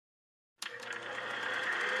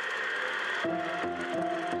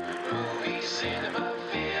Movie Cinema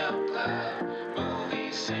Film Club.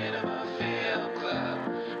 Movie Cinema Film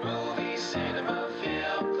Club. Movie Cinema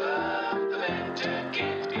Film Club. The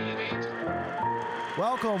Entertainment.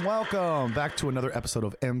 Welcome back to another episode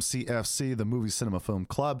of MCFC, the Movie Cinema Film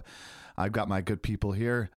Club. I've got my good people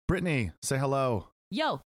here. Brittany, say hello.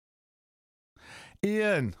 Yo.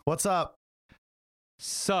 Ian, what's up?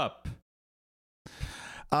 Sup.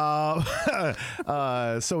 So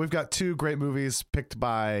we've got two great movies picked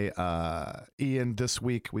by Ian this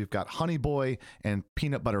week. We've got Honey Boy and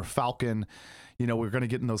Peanut Butter Falcon. You know, we're going to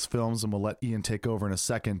get in those films and we'll let Ian take over in a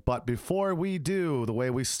second. But before we do, the way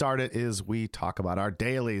we start it is we talk about our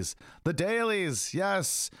dailies. The dailies,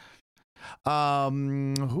 yes.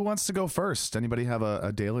 Who wants to go first? Anybody have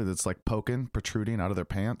a daily that's like protruding out of their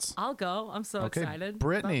pants? I'll go. I'm so excited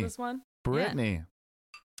Brittany, about this one. Brittany. Yeah.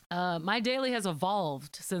 My daily has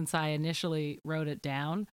evolved since I initially wrote it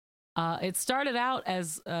down. It started out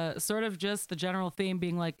as sort of just the general theme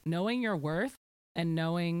being like knowing your worth and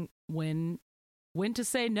knowing when to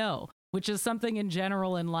say no, which is something in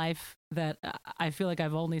general in life that I feel like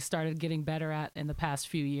I've only started getting better at in the past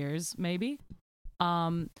few years, maybe.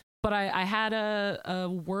 But I had a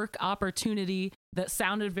work opportunity that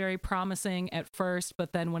sounded very promising at first,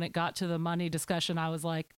 but then when it got to the money discussion, I was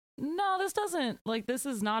like, no, this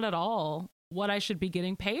is not at all what I should be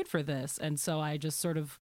getting paid for this. And so I just sort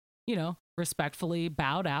of, respectfully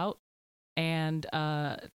bowed out. And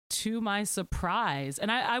to my surprise,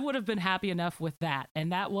 and I would have been happy enough with that.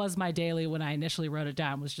 And that was my daily when I initially wrote it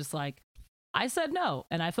down, was just like, I said no.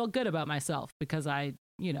 And I felt good about myself because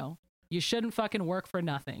you shouldn't fucking work for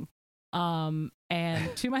nothing. And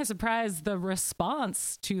to my surprise, the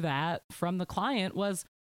response to that from the client was,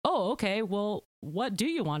 oh, okay, well, what do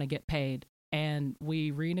you want to get paid? And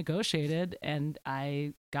we renegotiated and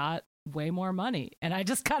I got way more money. And I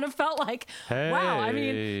just kind of felt like, wow, I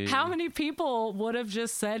mean, how many people would have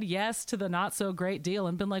just said yes to the not so great deal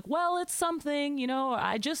and been like, well, it's something,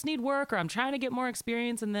 I just need work or I'm trying to get more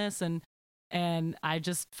experience in this. And I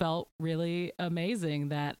just felt really amazing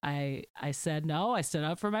that I said no, I stood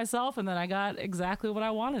up for myself, and then I got exactly what I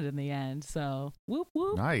wanted in the end. So whoop,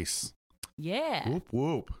 whoop. Nice. Yeah. Whoop,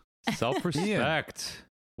 whoop. Self-respect.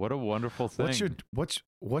 What a wonderful thing.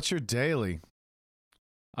 What's your daily?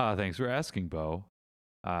 Thanks for asking, Bo.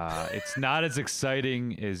 It's not as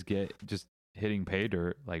exciting as just hitting pay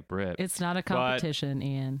dirt like Brit. It's not a competition,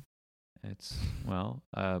 Ian. It's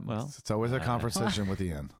it's always a conversation with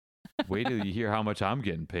Ian. Wait till you hear how much I'm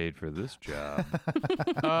getting paid for this job.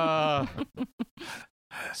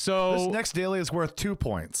 So this next daily is worth 2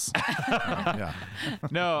 points. Yeah.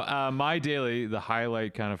 No, my daily, the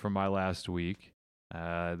highlight kind of from my last week.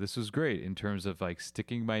 This was great in terms of like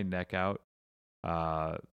sticking my neck out,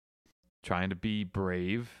 trying to be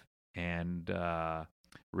brave and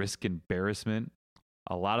risk embarrassment.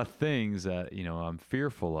 A lot of things that I'm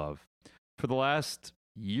fearful of. For the last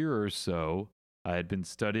year or so, I had been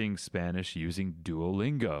studying Spanish using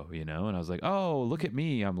Duolingo, and I was like, oh, look at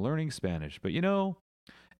me, I'm learning Spanish. But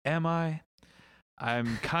am I?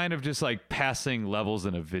 I'm kind of just like passing levels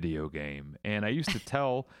in a video game. And I used to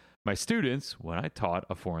tell my students when I taught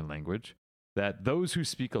a foreign language that those who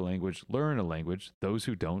speak a language learn a language, those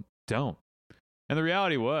who don't. And the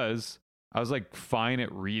reality was, I was like fine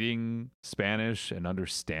at reading Spanish and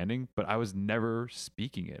understanding, but I was never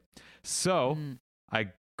speaking it. So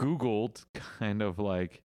I Googled kind of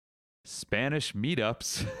like Spanish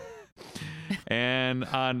meetups. And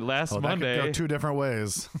on last Monday, that could go two different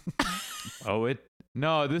ways.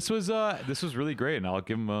 This was really great, and I'll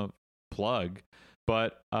give them a plug.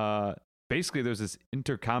 But basically, there's this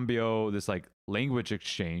intercambio, this like language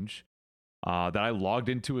exchange that I logged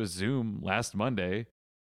into a Zoom last Monday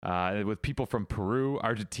with people from Peru,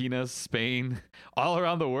 Argentina, Spain, all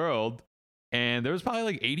around the world. And there was probably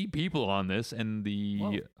like 80 people on this, and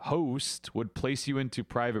the host would place you into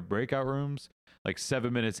private breakout rooms, like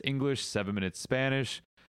 7 minutes English, 7 minutes Spanish,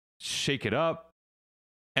 shake it up.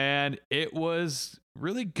 And it was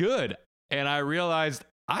really good. And I realized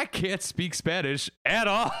I can't speak Spanish at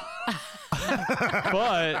all.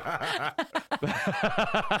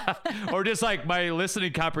 Or just like my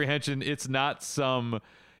listening comprehension, it's not some,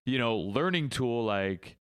 learning tool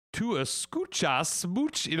like tu escuchas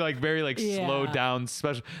mucho, like very like slow down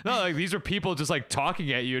special. No, like these are people just like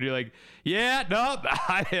talking at you and you're like, yeah, no,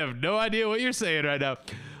 I have no idea what you're saying right now.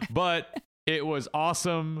 But it was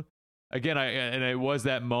awesome. Again, it was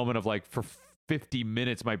that moment of like for 50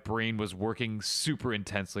 minutes, my brain was working super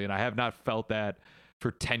intensely. And I have not felt that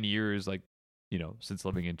for 10 years, like, since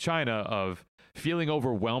living in China, of feeling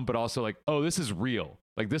overwhelmed, but also like, oh, this is real.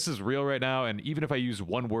 Like, this is real right now. And even if I use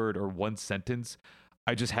one word or one sentence,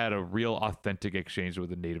 I just had a real authentic exchange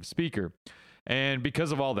with a native speaker. And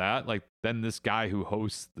because of all that, like, then this guy who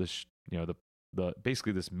hosts the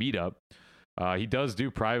basically this meetup, he does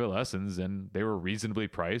do private lessons, and they were reasonably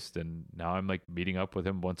priced. And now I'm like meeting up with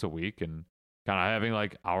him once a week and kind of having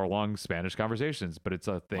like hour-long Spanish conversations. But it's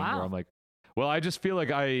a thing where I'm like, well, I just feel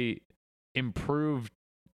like I improved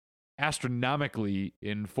astronomically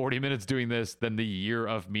in 40 minutes doing this than the year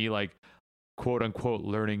of me like quote unquote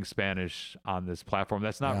learning Spanish on this platform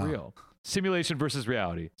that's not real. Simulation versus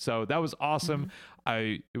reality. So that was awesome.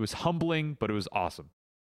 It was humbling, but it was awesome.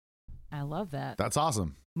 I love that. That's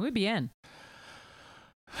awesome. Muy bien.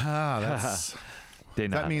 That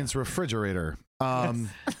means refrigerator.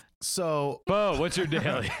 So Bo, what's your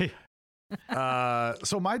daily?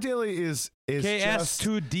 So my daily is KS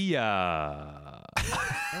to dia.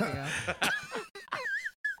 There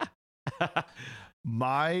we go.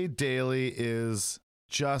 My daily is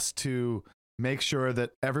just to make sure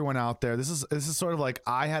that everyone out there, this is sort of like,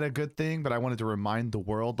 I had a good thing, but I wanted to remind the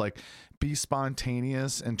world, like, be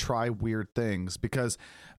spontaneous and try weird things, because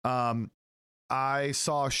I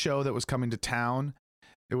saw a show that was coming to town.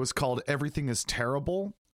 It was called Everything is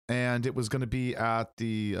Terrible, and it was going to be at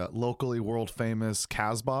the locally world famous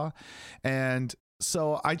Casbah. And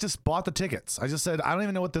so I just bought the tickets. I just said, I don't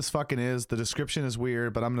even know what this fucking is. The description is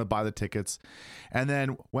weird, but I'm going to buy the tickets. And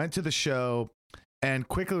then went to the show and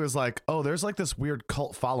quickly was like, oh, there's like this weird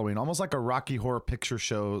cult following, almost like a Rocky Horror Picture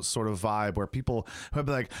Show sort of vibe, where people have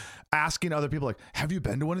been like asking other people, like, have you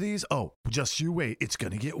been to one of these? Oh, just you wait. It's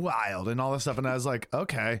going to get wild and all this stuff. And I was like,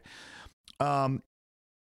 okay. And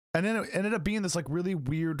then it ended up being this like really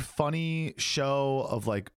weird, funny show of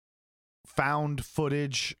like found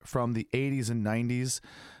footage from the 80s and 90s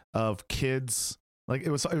of kids. Like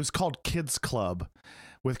it was called Kids Club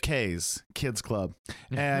with K's, Kids Club.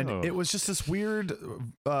 And it was just this weird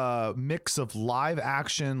mix of live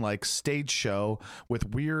action, like stage show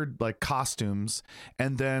with weird like costumes,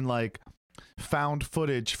 and then like found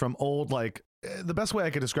footage from old, like, the best way I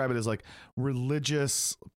could describe it is like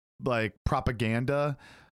religious like propaganda,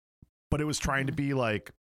 but it was trying to be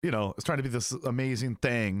like, you know, it's trying to be this amazing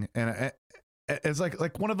thing. And it's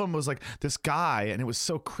like one of them was like this guy, and it was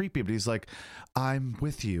so creepy, but he's like, I'm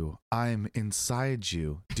with you, I'm inside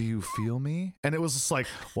you, do you feel me? And it was just like,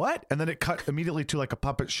 what? And then it cut immediately to like a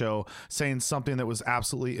puppet show saying something that was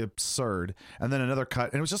absolutely absurd, and then another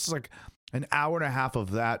cut, and it was just like an hour and a half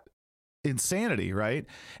of that insanity, right?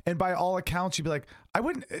 And by all accounts, you'd be like,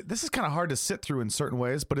 this is kind of hard to sit through in certain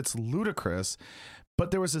ways, but it's ludicrous.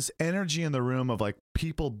 But there was this energy in the room of like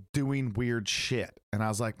people doing weird shit, and I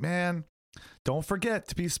was like, man, don't forget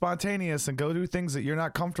to be spontaneous and go do things that you're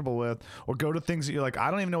not comfortable with, or go to things that you're like, I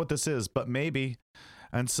don't even know what this is, but maybe.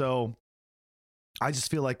 And so I just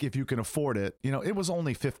feel like if you can afford it, you know, it was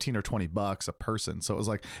only $15 or $20 a person. So it was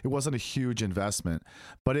like, it wasn't a huge investment,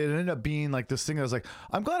 but it ended up being like this thing. I was like,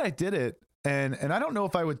 I'm glad I did it. And I don't know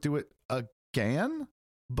if I would do it again,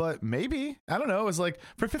 but maybe, I don't know. It was like,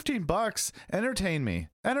 for $15, entertain me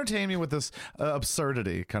with this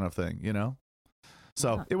absurdity kind of thing, you know?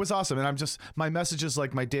 So it was awesome. And my message is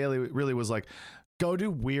like, my daily really was like, go do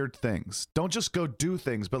weird things. Don't just go do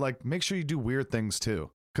things, but like, make sure you do weird things too.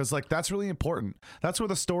 Cause like, that's really important. That's where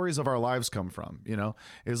the stories of our lives come from, you know,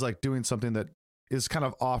 is like doing something that is kind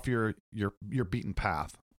of off your beaten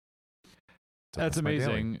path. So that's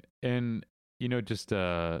amazing. And, you know, just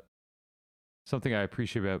something I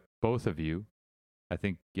appreciate about both of you. I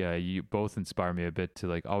think you both inspire me a bit to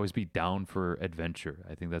like always be down for adventure.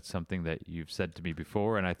 I think that's something that you've said to me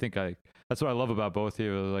before, and I think that's what I love about both of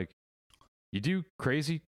you. Like, you do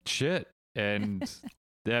crazy shit, and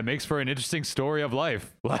that makes for an interesting story of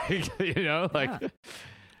life. Like, you know, like.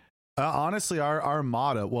 Honestly, our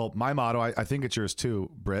motto, well, my motto, I think it's yours too,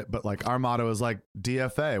 Britt, but like our motto is like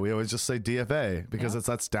DFA. We always just say DFA because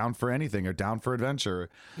that's down for anything or down for adventure.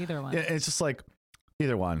 Either one. Yeah, it's just like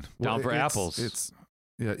either one. Down for apples. It's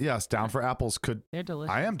yes, down for apples They're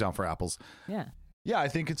delicious. I am down for apples. Yeah. Yeah, I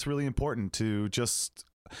think it's really important to just,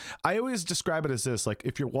 I always describe it as this, like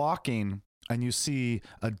if you're walking and you see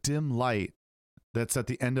a dim light that's at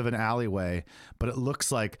the end of an alleyway, but it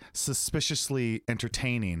looks like suspiciously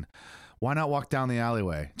entertaining, why not walk down the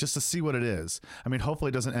alleyway just to see what it is? I mean, hopefully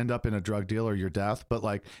it doesn't end up in a drug deal or your death, but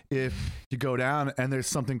like if you go down and there's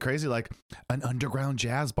something crazy like an underground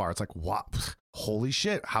jazz bar, it's like, what? Holy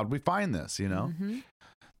shit, how did we find this, you know? Mm-hmm.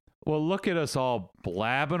 Well, look at us all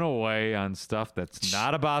blabbing away on stuff that's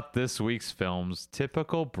not about this week's films.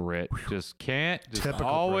 Typical Brit. Just can't. Just Typical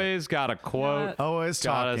always got a quote. Yeah. Always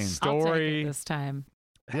got talking. a I'll take story. it this time.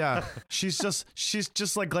 Yeah, she's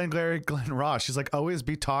just like Glenn Ross. She's like, always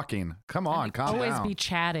be talking. Come on, calm always down. be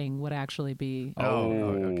chatting would actually be Okay.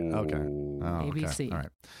 Oh, okay. ABC. All right.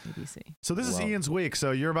 ABC. So this is Well- Ian's week.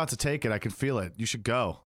 So you're about to take it. I can feel it. You should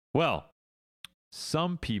go. Well,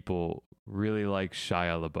 some people really like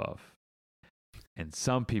Shia LaBeouf, and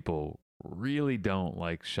some people really don't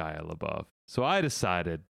like Shia LaBeouf. So I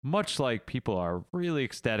decided, much like people are really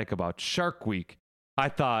ecstatic about Shark Week, I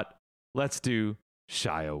thought, let's do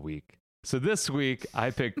Shia Week. So this week,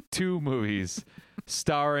 I picked 2 movies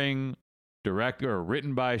starring,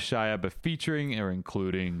 written by Shia, but featuring or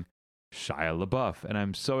including Shia LaBeouf. And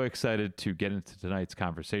I'm so excited to get into tonight's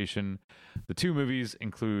conversation. The 2 movies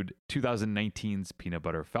include 2019's Peanut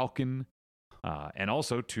Butter Falcon and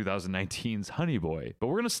also 2019's Honey Boy. But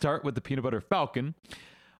we're going to start with the Peanut Butter Falcon,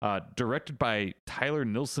 directed by Tyler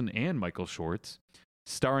Nilson and Michael Schwartz,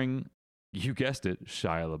 starring, you guessed it,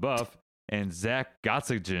 Shia LaBeouf and Zach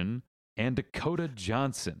Gottsagen and Dakota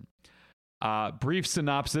Johnson. Brief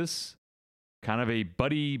synopsis. Kind of a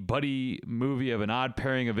buddy movie of an odd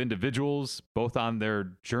pairing of individuals, both on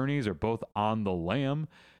their journeys or both on the lam.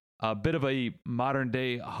 A bit of a modern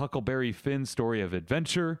day Huckleberry Finn story of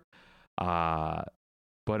adventure, but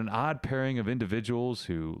an odd pairing of individuals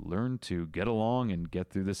who learn to get along and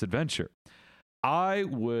get through this adventure. I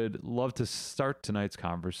would love to start tonight's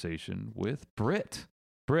conversation with Britt.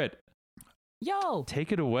 Britt, Yo,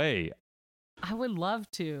 take it away. I would love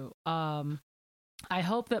to. I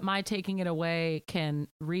hope that my taking it away can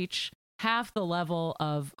reach half the level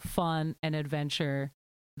of fun and adventure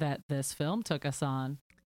that this film took us on.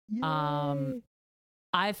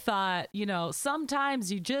 I thought,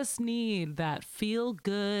 sometimes you just need that feel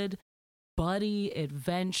good buddy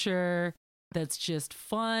adventure that's just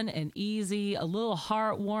fun and easy, a little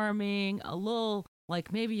heartwarming, a little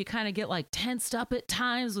like maybe you kind of get like tensed up at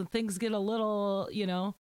times when things get a little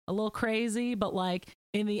crazy, but like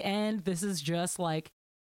in the end, this is just like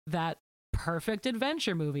that perfect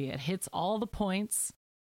adventure movie. It hits all the points.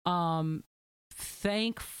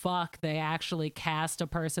 Thank fuck they actually cast a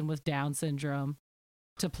person with Down syndrome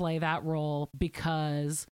to play that role,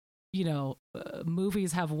 because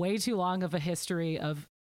movies have way too long of a history of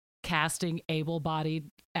casting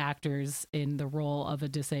able-bodied actors in the role of a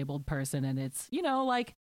disabled person, and it's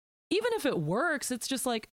like, even if it works, it's just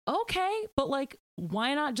like, okay, but like,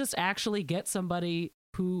 why not just actually get somebody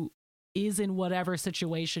who is in whatever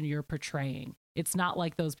situation you're portraying? It's not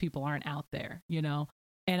like those people aren't out there, and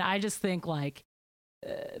I just think like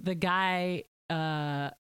the guy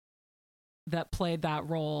that played that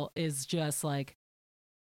role is just like,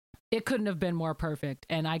 it couldn't have been more perfect.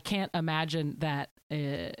 And I can't imagine that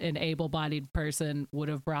an able-bodied person would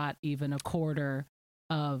have brought even a quarter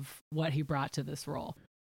of what he brought to this role.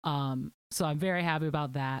 So I'm very happy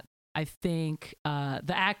about that. I think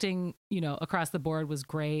the acting, across the board was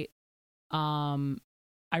great. I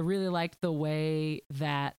really liked the way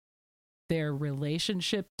that their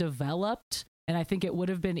relationship developed. And I think it would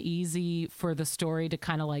have been easy for the story to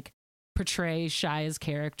kind of like portray Shia's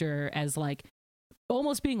character as like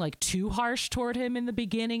almost being like too harsh toward him in the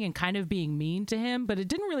beginning and kind of being mean to him, but it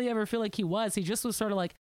didn't really ever feel like he was. He just was sort of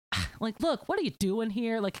like, look, what are you doing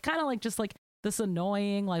here? Like, kind of like just like this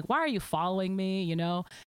annoying, like, why are you following me?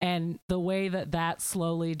 And the way that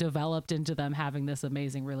slowly developed into them having this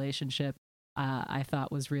amazing relationship, I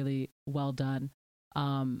thought was really well done.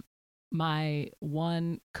 My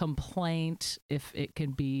one complaint, if it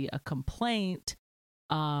can be a complaint,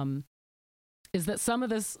 is that some of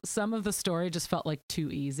the story just felt like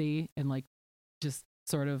too easy and like just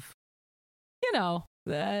sort of,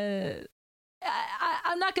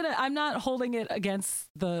 I'm not holding it against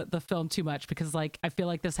the film too much, because like I feel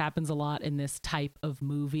like this happens a lot in this type of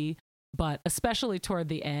movie, but especially toward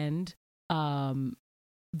the end,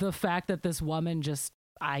 the fact that this woman just,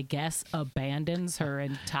 I guess, abandons her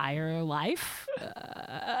entire life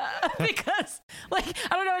because like,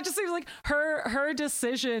 I don't know, it just seems like her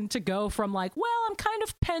decision to go from like, well, I'm kind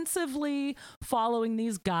of pensively following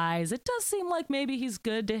these guys, it does seem like maybe he's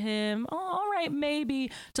good to him, all right,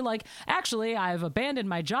 maybe, to like, actually I've abandoned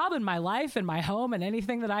my job and my life and my home and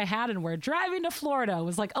anything that I had, and we're driving to Florida,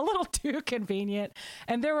 was like a little too convenient.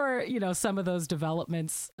 And there were some of those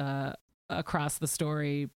developments across the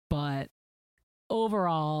story, but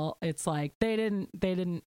overall, it's like they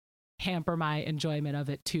didn't hamper my enjoyment of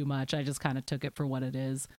it too much. I just kind of took it for what it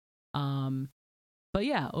is. But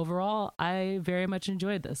yeah, overall, I very much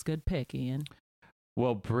enjoyed this. Good pick, Ian.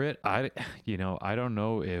 Well, Britt, I don't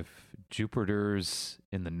know if Jupiter's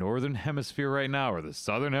in the northern hemisphere right now or the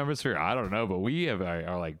southern hemisphere. I don't know, but we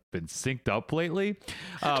are like been synced up lately.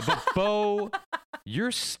 But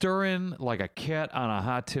You're stirring like a cat on a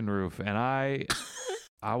hot tin roof, and I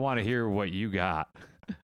want to hear what you got.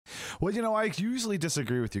 Well, I usually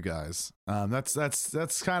disagree with you guys.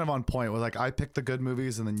 That's kind of on point. With like, I pick the good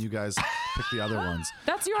movies, and then you guys pick the other ones.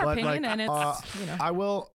 That's your But, opinion, like, and it's I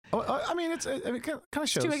will. I mean, it kind of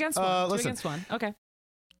shows. 2 against 1. 2 Listen, against 1. Okay.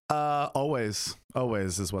 always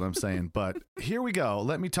is what I'm saying. But here we go.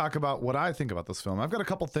 Let me talk about what I think about this film. I've got a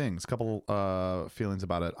couple feelings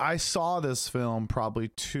about it. I saw this film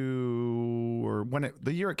probably the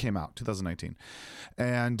year it came out, 2019,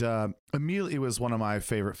 and immediately it was one of my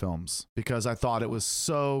favorite films because I thought it was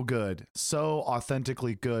so good, so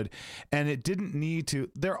authentically good, and it didn't need to.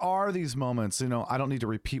 There are these moments, I don't need to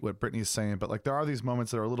repeat what Brittany's saying, but like there are these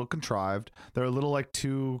moments that are a little contrived. They're a little like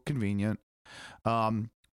too convenient.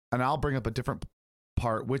 And I'll bring up a different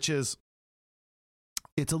part, which is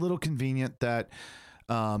it's a little convenient that,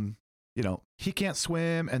 he can't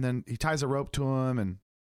swim, and then he ties a rope to him and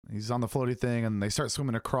he's on the floaty thing, and they start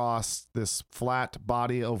swimming across this flat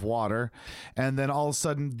body of water. And then all of a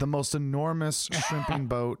sudden, the most enormous shrimping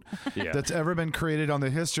boat that's ever been created on the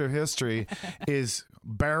history of history is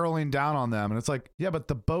barreling down on them. And it's like, yeah, but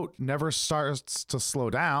the boat never starts to slow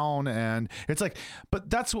down. And it's like, but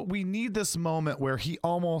that's what we need, this moment where he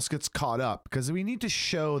almost gets caught up, because we need to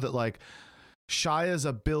show that like Shia's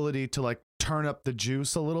ability to like turn up the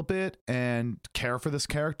juice a little bit and care for this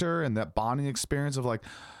character, and that bonding experience of like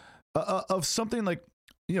of something like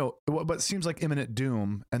what seems like imminent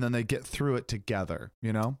doom, and then they get through it together.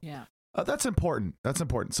 Yeah. That's important.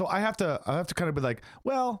 So I have to kind of be like,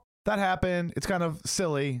 well, that happened. It's kind of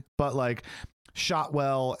silly, but like shot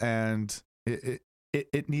well, and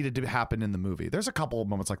it needed to happen in the movie. There's a couple of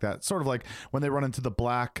moments like that, sort of like when they run into the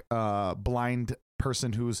black blind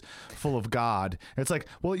person who's full of God. It's like,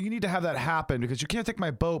 well, you need to have that happen because you can't take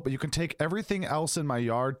my boat, but you can take everything else in my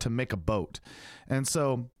yard to make a boat. And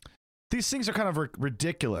so these things are kind of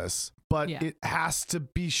ridiculous, but it has to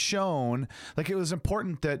be shown. Like, it was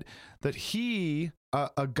important that he,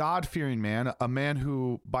 a God-fearing man, a man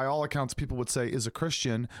who by all accounts people would say is a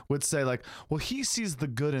Christian, would say like, well, he sees the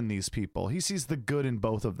good in these people. He sees the good in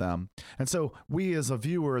both of them. And so we as a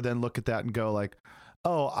viewer then look at that and go like,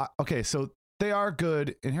 oh, okay, so they are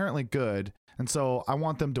good, inherently good. And so I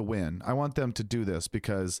want them to win. I want them to do this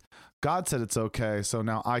because God said it's okay. So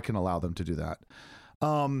now I can allow them to do that.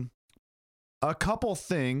 A couple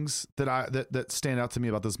things that stand out to me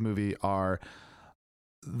about this movie are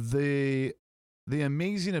the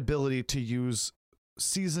amazing ability to use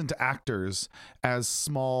seasoned actors as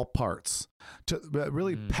small parts, to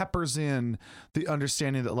really peppers in the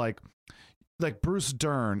understanding that like Bruce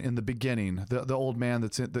Dern in the beginning, the old man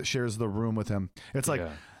that shares the room with him. It's like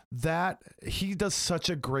that he does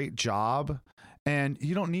such a great job, and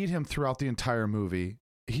you don't need him throughout the entire movie.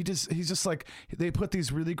 He's just like, they put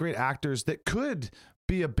these really great actors that could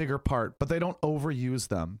be a bigger part, but they don't overuse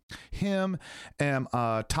them. Him and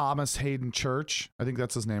Thomas Hayden Church, I think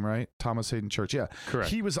that's his name, right? Thomas Hayden Church. Yeah,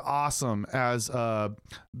 correct. He was awesome as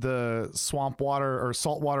the swamp water or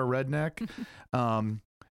saltwater redneck.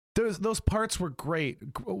 Those parts were great,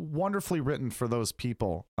 wonderfully written for those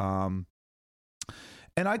people. And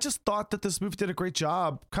I just thought that this movie did a great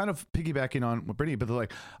job, kind of piggybacking on what Brittany, but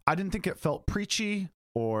like, I didn't think it felt preachy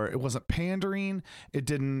or it wasn't pandering. It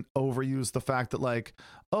didn't overuse the fact that like,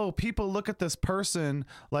 oh, people look at this person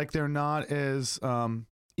like they're not as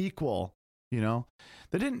equal. They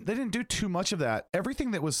didn't do too much of that.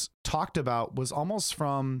 Everything that was talked about was almost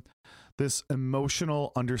from this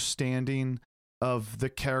emotional understanding of the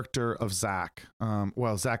character of Zach.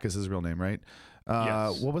 Well, Zach is his real name, right?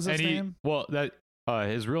 Yes. What was his name? Well,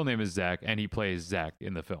 his real name is Zach, and he plays Zach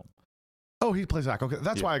in the film. Oh, he plays Zach. Okay,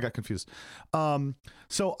 that's why I got confused.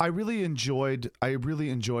 So I really enjoyed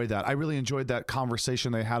that. I really enjoyed that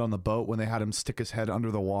conversation they had on the boat when they had him stick his head under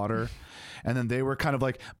the water, and then they were kind of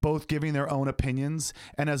like both giving their own opinions.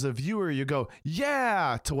 And as a viewer, you go,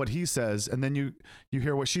 yeah, to what he says, and then you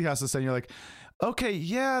hear what she has to say, and you're like, okay,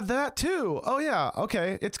 yeah, that too. Oh yeah,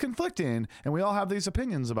 okay, it's conflicting, and we all have these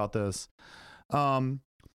opinions about this.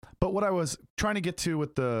 But what I was trying to get to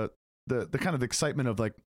with the kind of excitement of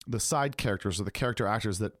like the side characters or the character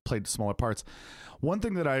actors that played smaller parts. One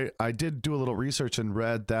thing that I did do a little research and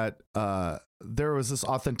read that there was this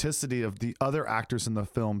authenticity of the other actors in the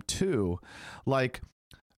film too, like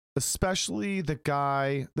especially the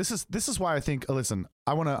guy. This is why I think. Listen,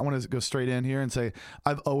 I want to go straight in here and say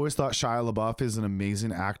I've always thought Shia LaBeouf is an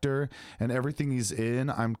amazing actor, and everything he's in,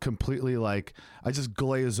 I'm completely like, I just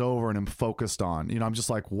glaze over and am focused on. I'm just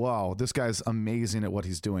like, wow, this guy's amazing at what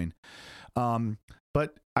he's doing.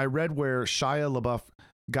 But I read where Shia LaBeouf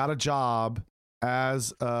got a job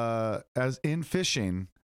as in fishing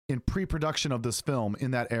in pre-production of this film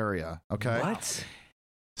in that area. Okay. What?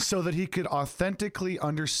 So that he could authentically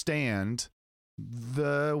understand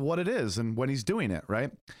what it is and when he's doing it,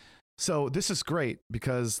 right? So this is great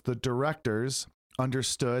because the directors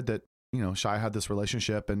understood that, Shia had this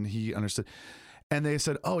relationship and he understood. And they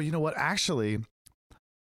said, oh, you know what? Actually,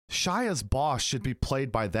 Shia's boss should be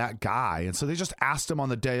played by that guy. And so they just asked him on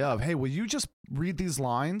the day of, hey, will you just read these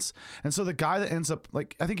lines? And so the guy that ends up,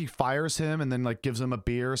 like, I think he fires him and then like gives him a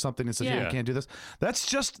beer or something and says, yeah, you can't do this. That's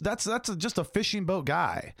just a fishing boat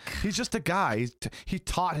guy. He's just a guy. He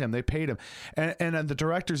taught him, they paid him. And the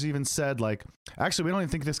directors even said, like, actually, we don't even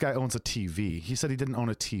think this guy owns a TV. He said he didn't own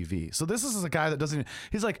a TV. So this is a guy that doesn't,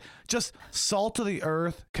 he's like just salt of the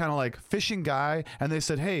earth, kind of like fishing guy. And they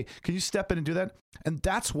said, hey, can you step in and do that? And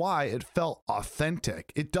that's why it felt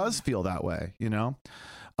authentic. It does feel that way,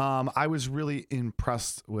 I was really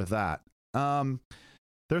impressed with that.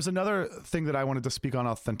 There's another thing that I wanted to speak on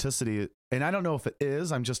authenticity, and I don't know if it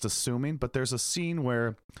is, I'm just assuming, but there's a scene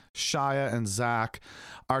where Shia and Zach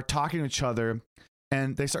are talking to each other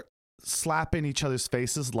and they start slapping each other's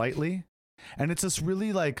faces lightly. And it's this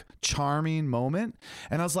really like charming moment.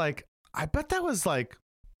 And I was like, I bet that was like,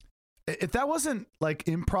 if that wasn't like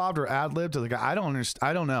improv or ad-libbed, like I don't understand,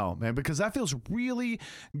 I don't know, man, because that feels really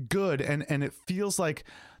good, and it feels like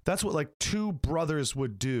that's what like two brothers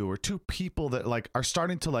would do, or two people that like are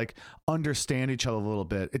starting to like understand each other a little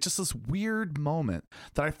bit. It's just this weird moment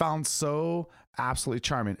that I found so absolutely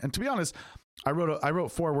charming. And to be honest, I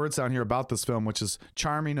wrote 4 words down here about this film, which is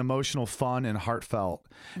charming, emotional, fun, and heartfelt.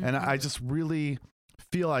 Mm-hmm. And I just really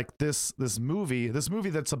feel like this movie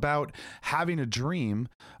that's about having a dream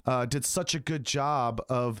did such a good job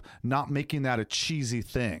of not making that a cheesy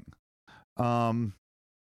thing. I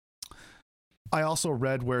also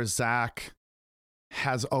read where Zach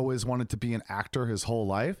has always wanted to be an actor his whole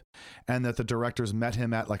life, and that the directors met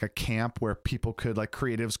him at like a camp where people could, like,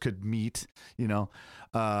 creatives could meet,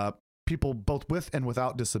 people both with and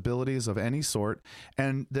without disabilities of any sort.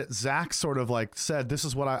 And that Zach sort of like said, this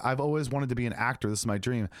is what I've always wanted to be an actor. This is my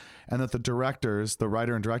dream. And that the directors, the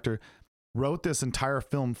writer and director, wrote this entire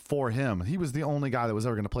film for him. He was the only guy that was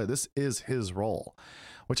ever going to play. This is his role,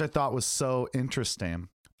 which I thought was so interesting.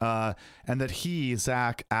 And that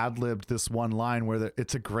Zach ad-libbed this one line where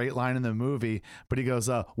it's a great line in the movie, but he goes,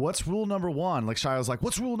 what's rule number 1? Like Shia was like,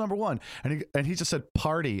 what's rule number 1? And he just said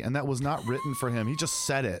party. And that was not written for him. He just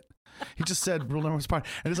said it. He just said rule number 1 is party.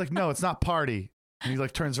 And he's like, no, it's not party. And he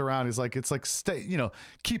like turns around. He's like, it's like, stay,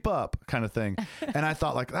 keep up kind of thing. And I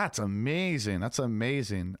thought, like, that's amazing. That's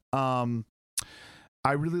amazing. I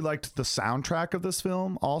really liked the soundtrack of this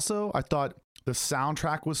film. Also, I thought the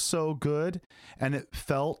soundtrack was so good, and it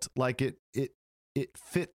felt like it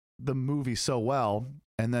fit the movie so well.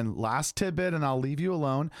 And then last tidbit, and I'll leave you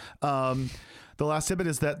alone. The last tidbit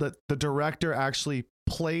is that the director actually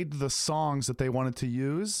played the songs that they wanted to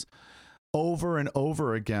use over and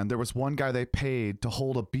over again. There was one guy they paid to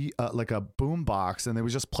hold a beat, like a boom box, and they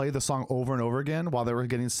would just play the song over and over again while they were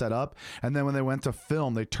getting set up. And then when they went to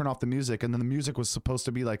film, they turn off the music, and then the music was supposed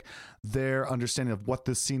to be like their understanding of what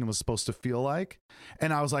this scene was supposed to feel like.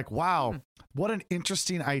 And I was like, wow, what an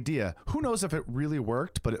interesting idea. Who knows if it really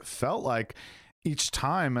worked, but it felt like each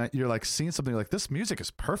time you're like seeing something like, this music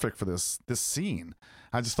is perfect for this scene.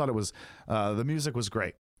 I just thought it was, the music was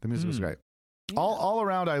great. The music was great. Yeah. All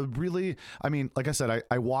around, I mean, like I said,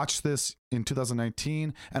 I watched this in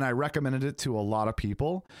 2019 and I recommended it to a lot of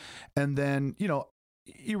people. And then,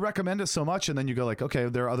 you recommend it so much and then you go like, okay,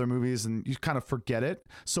 there are other movies, and you kind of forget it.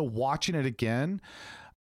 So watching it again,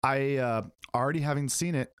 I already having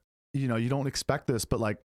seen it, you don't expect this, but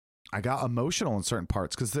like I got emotional in certain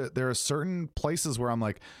parts because there are certain places where I'm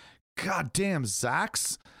like, God damn,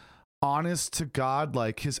 Zach's honest to God,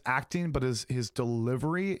 like his acting, but his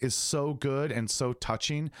delivery is so good and so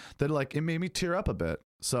touching that like it made me tear up a bit.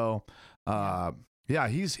 So yeah,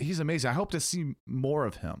 he's amazing. I hope to see more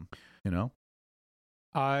of him.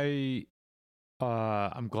 I'm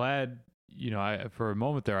glad. For a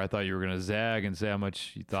moment there, I thought you were going to zag and say how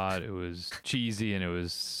much you thought it was cheesy and it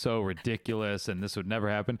was so ridiculous and this would never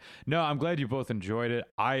happen. No, I'm glad you both enjoyed it.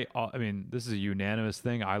 I mean, this is a unanimous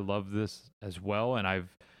thing. I love this as well. And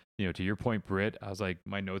I've, to your point, Britt, I was like,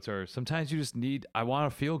 my notes are, sometimes you just I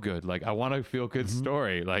want to feel good. Like, I want to feel good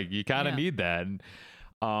story. Like, you kind of need that.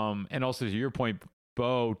 And also to your point,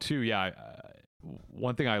 Bo, too. Yeah.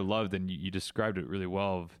 One thing I loved, and you described it really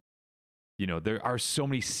well, there are so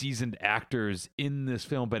many seasoned actors in this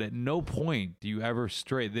film, but at no point do you ever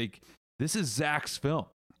stray. This is Zach's film.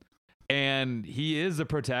 And he is the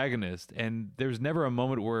protagonist, and there's never a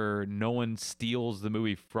moment where no one steals the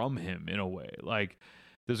movie from him in a way. Like,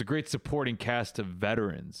 there's a great supporting cast of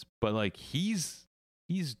veterans, but like he's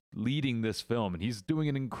leading this film and he's doing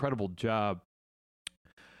an incredible job.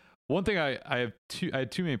 One thing I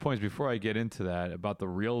had two main points before I get into that about the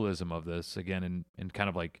realism of this again, and kind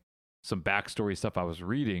of like some backstory stuff I was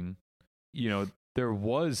reading. You know, there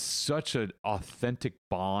was such an authentic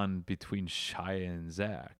bond between Shia and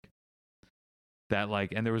Zach that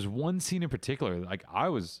like, and there was one scene in particular, like I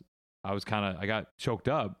got choked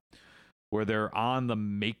up where they're on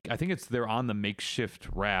they're on the makeshift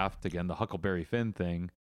raft again, the Huckleberry Finn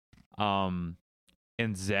thing. And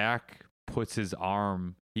Zach puts his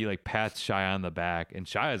arm, he like pats Shia on the back, and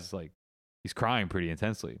Shia's like, he's crying pretty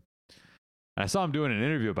intensely. And I saw him doing an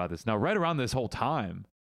interview about this. Now, right around this whole time,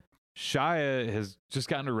 Shia has just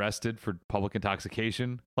gotten arrested for public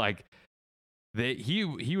intoxication. Like,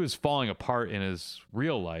 he was falling apart in his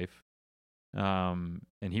real life, and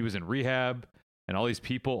he was in rehab, and all his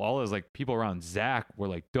like people around Zach were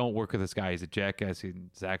like, "Don't work with this guy; he's a jackass." And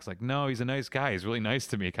Zach's like, "No, he's a nice guy. He's really nice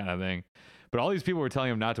to me," kind of thing. But all these people were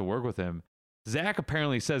telling him not to work with him. Zach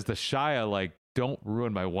apparently says to Shia, like, "Don't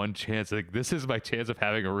ruin my one chance. Like, this is my chance of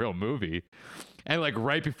having a real movie." And like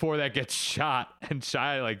right before that gets shot, and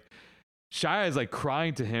Shia is like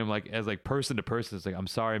crying to him, like as like person to person. It's like, "I'm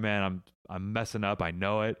sorry, man. I'm messing up. I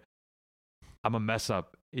know it. I'm a mess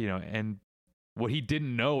up." You know, and what he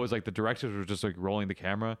didn't know was like the directors were just like rolling the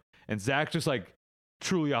camera, and Zach just like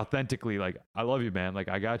truly authentically like, "I love you, man. Like,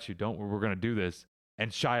 I got you. We're gonna do this."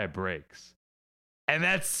 And Shia breaks. And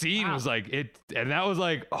that scene was like it, and that was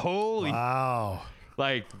like, holy wow.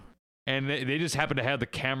 Like, and they just happened to have the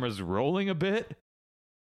cameras rolling a bit.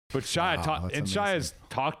 But Shia's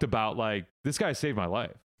talked about like, this guy saved my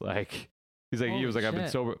life. Like, he's like, Holy he was like, shit.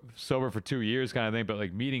 I've been sober for 2 years kind of thing. But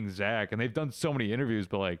like meeting Zach, and they've done so many interviews,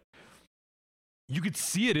 but like you could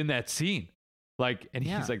see it in that scene. Like, and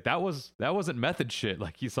he's like, that wasn't method shit.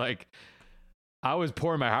 Like, he's like, I was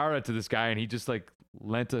pouring my heart out to this guy, and he just like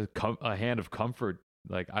lent a hand of comfort.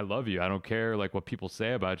 Like, "I love you. I don't care like what people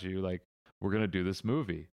say about you. Like, we're gonna do this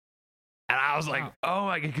movie." And I was like, "Oh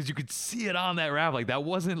my god," because you could see it on that raft. Like, that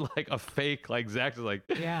wasn't like a fake. Like, Zach was like,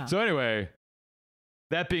 Yeah. So anyway,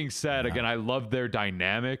 that being said, again, I loved their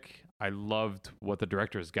dynamic. I loved what the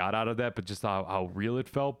directors got out of that, but just how real it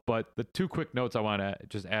felt. But the two quick notes I want to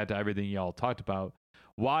just add to everything y'all talked about,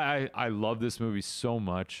 why I love this movie so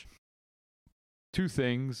much. Two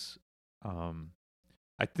things.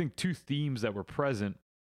 I think two themes that were present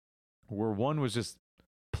were, one was just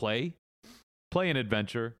play and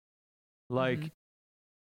adventure. Like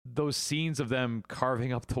those scenes of them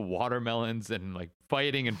carving up the watermelons and like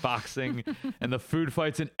fighting and boxing and the food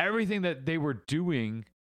fights and everything that they were doing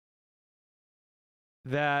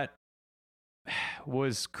that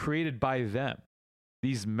was created by them.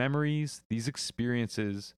 These memories, these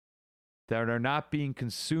experiences that are not being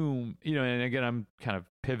consumed, you know, and again, I'm kind of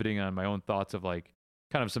pivoting on my own thoughts of like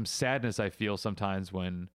kind of some sadness I feel sometimes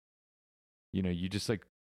when, you know, you just like,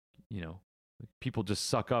 you know, people just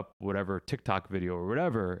suck up whatever TikTok video or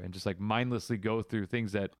whatever and just like mindlessly go through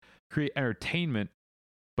things that create entertainment,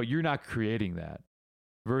 but you're not creating that.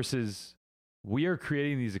 Versus we are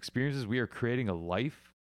creating these experiences, we are creating a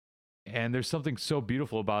life. And there's something so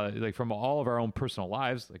beautiful about it, like from all of our own personal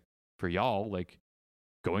lives, like for y'all, like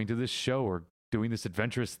going to this show or doing this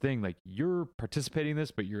adventurous thing, like you're participating in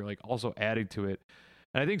this, but you're like also adding to it.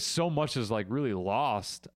 And I think so much is like really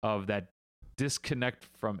lost of that disconnect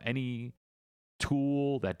from any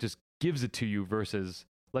tool that just gives it to you versus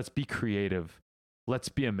let's be creative, let's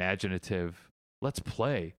be imaginative, let's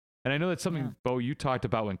play. And I know that's something, Bo, you talked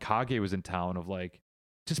about when Kage was in town of like,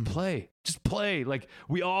 just play. Like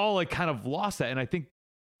we all like kind of lost that. And I think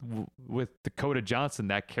with Dakota Johnson,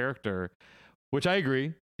 that character, which I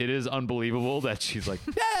agree, it is unbelievable that she's like,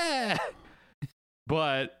 yeah,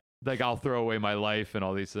 but like I'll throw away my life and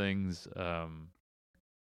all these things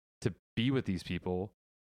to be with these people.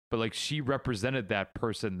 But like she represented that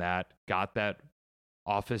person that got that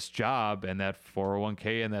office job and that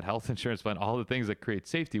 401k and that health insurance plan, all the things that create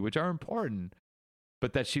safety, which are important,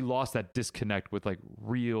 but that she lost that disconnect with like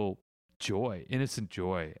real joy, innocent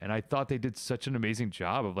joy. And I thought they did such an amazing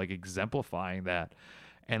job of like exemplifying that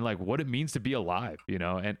and like what it means to be alive, you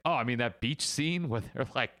know? And oh, I mean, that beach scene where they're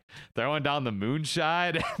like throwing down the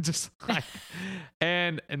moonshine and just like,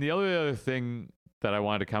 and the other thing that I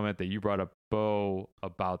wanted to comment that you brought up, Bo,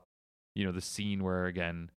 about, you know, the scene where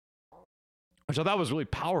again, which I thought was really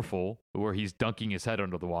powerful, where he's dunking his head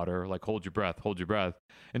under the water, like hold your breath.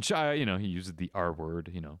 And Shia, you know, he uses the R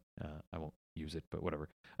word, you know, I won't use it, but whatever.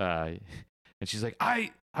 And she's like,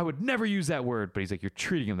 I would never use that word, but he's like, you're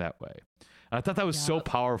treating him that way. And I thought that was so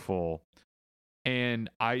powerful. And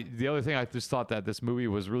the other thing I just thought that this movie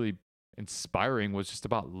was really inspiring was just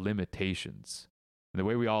about limitations and the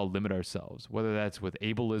way we all limit ourselves, whether that's with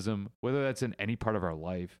ableism, whether that's in any part of our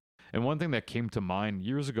life. And one thing that came to mind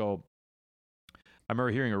years ago, I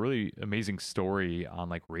remember hearing a really amazing story on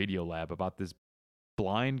like Radiolab about this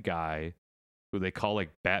blind guy who they call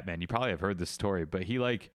like Batman. You probably have heard this story, but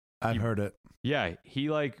I've heard it. Yeah, he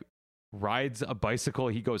like rides a bicycle.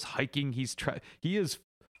 He goes hiking. He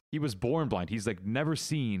was born blind. He's like never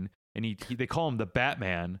seen, and they call him the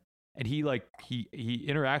Batman. And he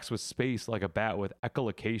interacts with space like a bat with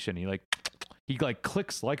echolocation. He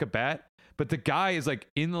clicks like a bat. But the guy is like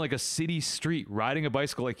in like a city street riding a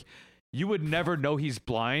bicycle. Like you would never know he's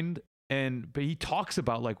blind. But he talks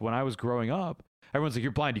about like when I was growing up, everyone's like,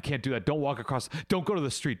 you're blind. You can't do that. Don't walk across. Don't go to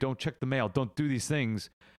the street. Don't check the mail. Don't do these things.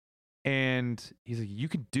 And he's like, you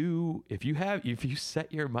could do if you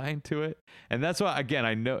set your mind to it. And that's why, again,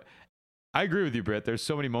 I agree with you, Britt. There's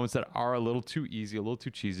so many moments that are a little too easy, a little too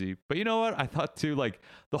cheesy. But you know what? I thought too, like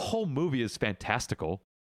the whole movie is fantastical.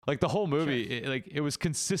 Like the whole movie, it was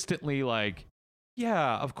consistently like,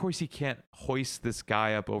 yeah, of course he can't hoist this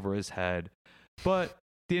guy up over his head. But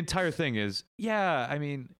the entire thing is, yeah, I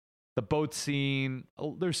mean, the boat scene,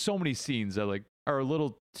 there's so many scenes that like are a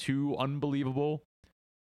little too unbelievable.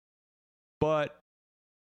 But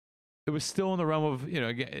it was still in the realm of,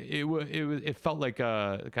 it felt like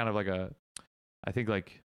kind of like I think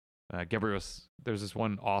like Gabriel's, there's this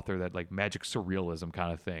one author that like magic surrealism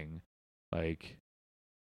kind of thing. Like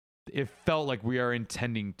it felt like we are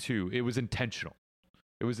it was intentional.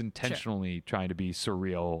 It was intentionally trying to be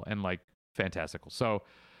surreal and like fantastical. So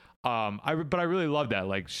I really love that.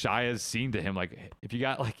 Like Shia's scene to him, like if you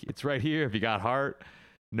got like, it's right here. If you got heart,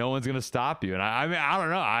 no one's going to stop you. And I mean, I don't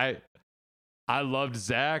know. I loved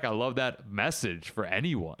Zach. I love that message for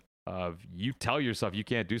anyone. You tell yourself you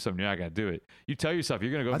can't do something, you're not going to do it. You tell yourself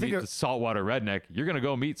you're going to go meet the saltwater redneck, you're going to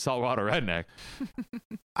go meet saltwater redneck.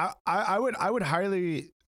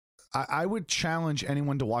 I would challenge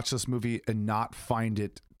anyone to watch this movie and not find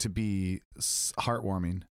it to be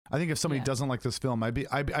heartwarming. I think if somebody doesn't like this film, I'd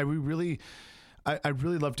really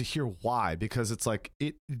love to hear why, because it's like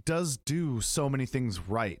it does do so many things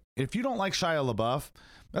right. If you don't like Shia LaBeouf,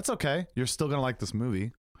 that's okay. You're still gonna like this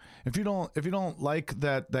movie. If you don't like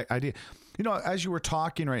that idea, as you were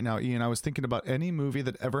talking right now, Ian, I was thinking about any movie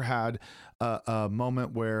that ever had a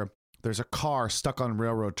moment where there's a car stuck on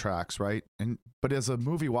railroad tracks, right? But as a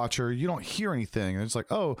movie watcher, you don't hear anything. And it's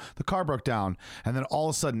like, oh, the car broke down, and then all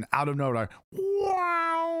of a sudden, out of nowhere,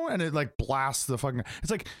 wow, and it like blasts the fucking.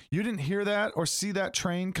 It's like you didn't hear that or see that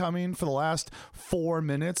train coming for the last 4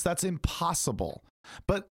 minutes. That's impossible.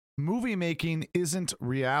 But movie making isn't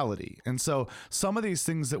reality, and so some of these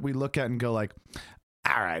things that we look at and go like,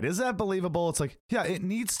 all right, is that believable? It's like, yeah, it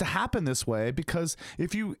needs to happen this way, because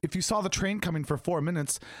if you saw the train coming for 4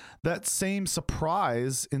 minutes, that same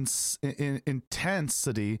surprise in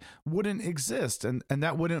intensity wouldn't exist, and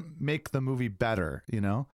that wouldn't make the movie better.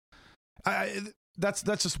 That's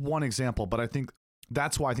just one example, but I think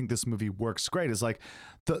that's why I think this movie works great. Is like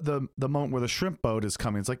the moment where the shrimp boat is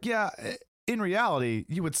coming. It's like, yeah, in reality,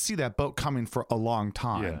 you would see that boat coming for a long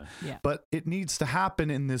time. Yeah. But it needs to happen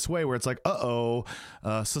in this way where it's like,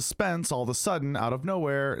 suspense all of a sudden out of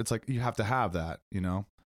nowhere. It's like you have to have that, Yeah.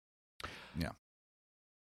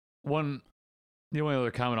 The only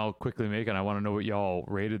other comment I'll quickly make, and I want to know what y'all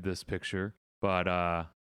rated this picture, but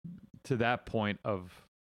to that point of,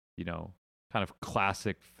 kind of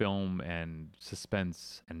classic film and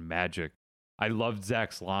suspense and magic, I loved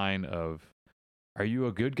Zach's line of, are you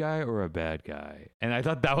a good guy or a bad guy? And I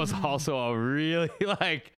thought that was also a really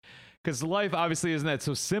because life obviously isn't that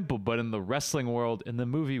so simple, but in the wrestling world, in the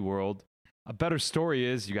movie world, a better story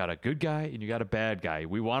is you got a good guy and you got a bad guy.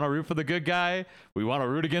 We want to root for the good guy. We want to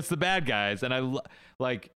root against the bad guys. And and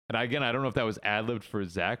again, I don't know if that was ad-libbed for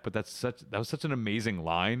Zach, but that was such an amazing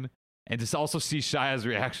line. And just also see Shia's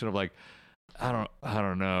reaction of like, I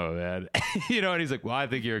don't know, man. And he's like, well, I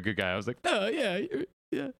think you're a good guy. I was like, oh yeah,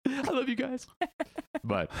 yeah, I love you guys.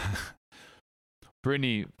 But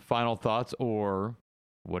Brittany, final thoughts, or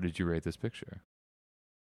what did you rate this picture?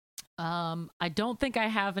 I don't think I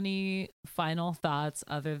have any final thoughts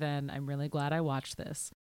other than I'm really glad I watched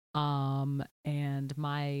this. And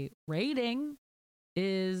my rating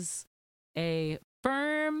is a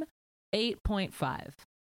firm 8.5.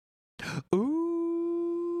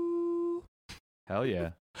 Ooh. Hell yeah.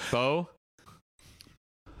 Bo?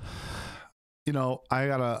 I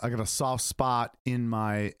got a soft spot in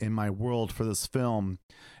my world for this film.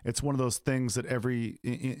 It's one of those things that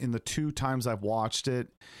in the 2 times I've watched it,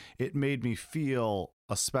 it made me feel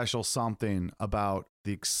a special something about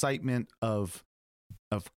the excitement of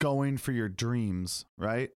going for your dreams,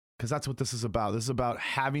 right? Because that's what this is about. This is about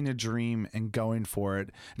having a dream and going for it.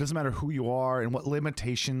 It doesn't matter who you are and what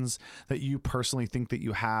limitations that you personally think that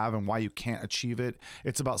you have and why you can't achieve it.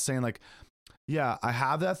 It's about saying like, yeah, I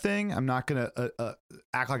have that thing. I'm not going to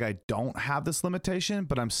act like I don't have this limitation,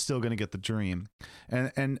 but I'm still going to get the dream.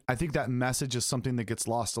 And I think that message is something that gets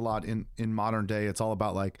lost a lot in modern day. It's all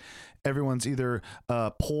about like everyone's either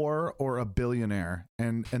poor or a billionaire.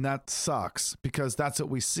 And that sucks because that's what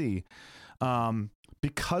we see.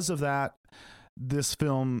 Because of that, this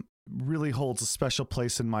film really holds a special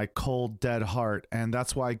place in my cold, dead heart. And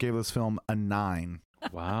that's why I gave this film a 9.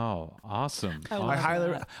 Wow. Awesome. I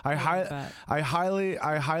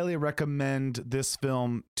highly recommend this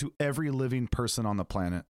film to every living person on the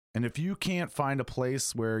planet. And if you can't find a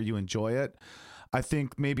place where you enjoy it, I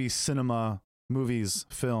think maybe cinema, movies,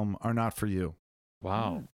 film are not for you.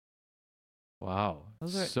 Wow. Wow.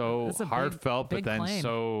 That's So a heartfelt, big but then claim.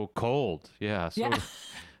 so cold. Yeah.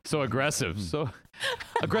 So aggressive. So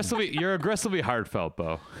aggressively, you're aggressively heartfelt,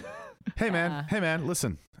 Bo. Hey man,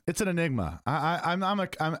 listen. It's an enigma. I'm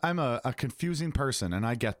a confusing person, and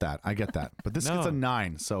I get that. But this gets a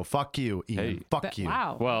 9, so fuck you, Ian. Hey. Fuck you.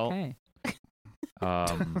 Wow. Well, okay.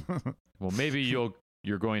 Well, maybe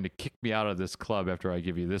you're going to kick me out of this club after I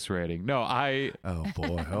give you this rating. No, Oh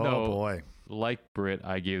boy. No. Boy. like Britt,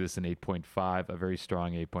 I gave this an 8.5, a very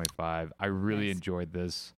strong 8.5. I really Nice. enjoyed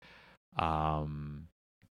this.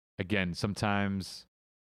 Again, sometimes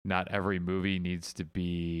not every movie needs to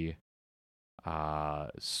be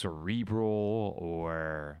cerebral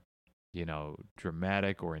or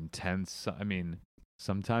dramatic or intense. I mean,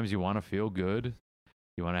 sometimes you want to feel good,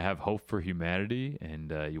 you want to have hope for humanity,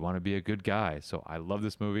 and you want to be a good guy. So I love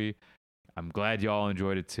this movie. I'm glad y'all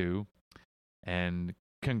enjoyed it too, and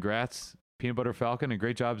congrats Peanut Butter Falcon, and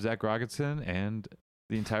great job Zach Rogerson and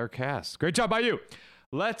the entire cast. Great job by you.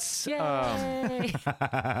 Let's Yay!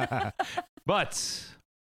 but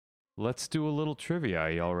let's do a little trivia.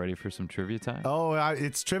 Are y'all ready for some trivia time? Oh,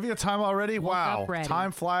 it's trivia time already? Woke Wow. up ready.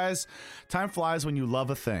 Time flies. Time flies when you love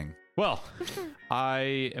a thing. Well,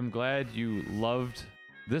 I am glad you loved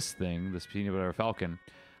this thing, this Peanut Butter Falcon.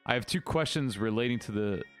 I have 2 questions relating to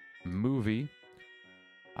the movie.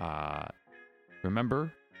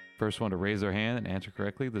 Remember, first one to raise their hand and answer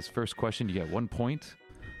correctly. This first question, you get 1 point.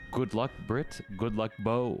 Good luck, Britt. Good luck,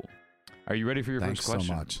 Bo. Are you ready for your Thanks first question?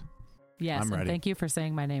 so much. Yes, I'm and ready. thank you for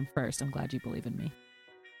saying my name first. I'm glad you believe in me.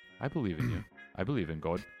 I believe in you. I believe in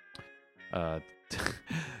God.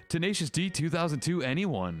 Tenacious D 2002.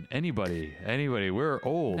 Anyone, anybody. We're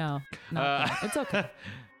old. No, it's okay.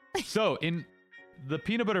 So, in The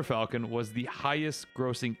Peanut Butter Falcon was the highest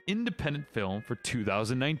grossing independent film for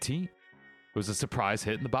 2019. It was a surprise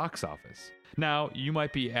hit in the box office. Now, you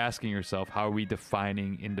might be asking yourself, how are we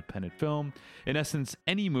defining independent film? In essence,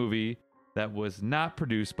 any movie that was not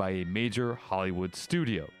produced by a major Hollywood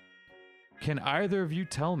studio. Can either of you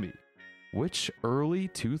tell me which early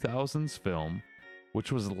 2000s film,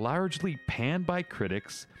 which was largely panned by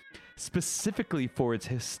critics, specifically for its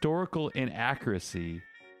historical inaccuracy,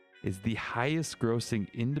 is the highest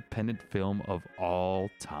grossing independent film of all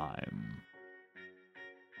time?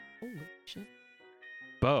 Holy shit.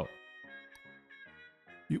 Bo.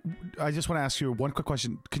 I just want to ask you one quick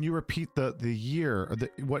question. Can you repeat the year or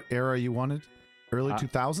what era you wanted? Early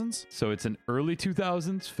 2000s? So it's an early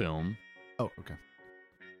 2000s film Oh, okay.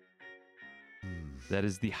 that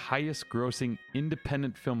is the highest grossing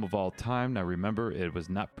independent film of all time. Now remember, it was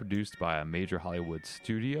not produced by a major Hollywood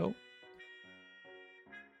studio.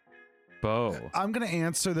 Bo. I'm going to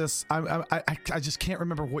answer this. I just can't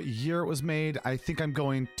remember what year it was made. I think I'm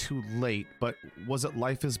going too late, but was it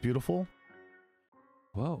Life is Beautiful?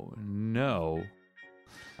 Whoa, no.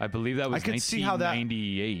 I believe that was I could see how that-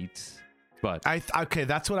 1998. But Okay,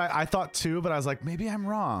 that's what I thought too, but I was like, maybe I'm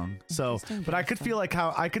wrong. So, Interesting, but I could feel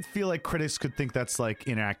like critics could think that's like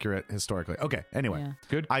inaccurate historically. Okay, anyway. Yeah.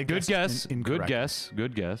 good guessed guess. Good incorrectly. guess.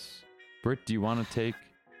 Good guess. Britt, do you want to take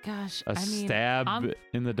Gosh, a stab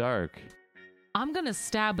in the dark? I'm gonna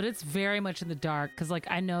stab, but it's very much in the dark because, like,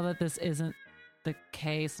 I know that this isn't the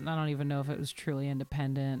case, and I don't even know if it was truly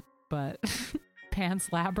independent. But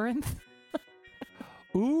Pan's Labyrinth.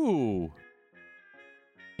 Ooh.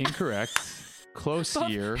 Incorrect. Close Both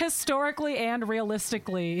year. historically and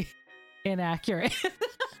realistically inaccurate.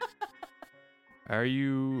 Are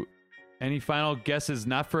you any final guesses?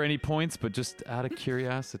 Not for any points, but just out of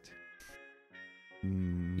curiosity.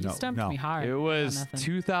 No. You stumped me hard. It I got was nothing.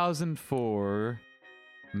 2004.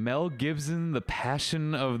 Mel Gibson, The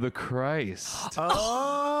Passion of the Christ.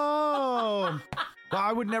 Oh. Well,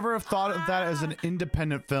 I would never have thought of that as an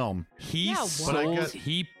independent film. He Yeah, sold, what?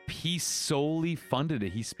 he solely funded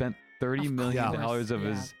it. He spent $30 million course. dollars of Yeah,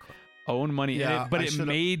 his own money in Yeah, it, but I it should've-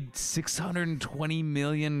 made $620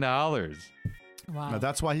 million. Wow. No,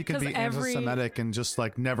 that's why he can 'Cause be every- anti-Semitic and just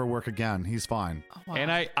like never work again. He's fine. Wow.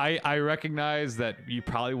 And I recognize that you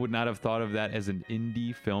probably would not have thought of that as an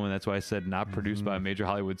indie film, and that's why I said not produced by a major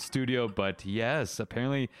Hollywood studio. But yes,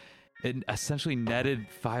 apparently it essentially netted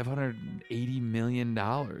 $580 million.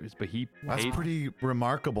 But he That's paid. pretty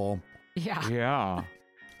remarkable. Yeah. Yeah.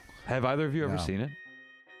 Have either of you ever Yeah. seen it?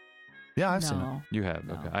 Yeah, I've seen it. No. You have.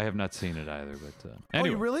 No. Okay. I have not seen it either. But Oh, anyway.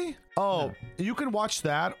 you really? Oh, you can watch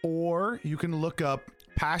that, or you can look up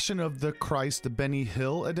Passion of the Christ, Benny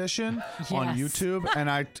Hill edition on Yes. YouTube, and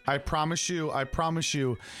I promise you,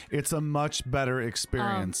 it's a much better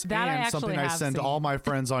experience. that I and actually something I have send seen. all my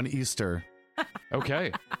friends on Easter.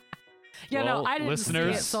 Okay. Yeah, Well, no, I didn't see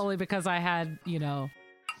listeners- it solely because I had,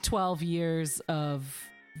 12 years of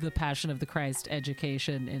the Passion of the Christ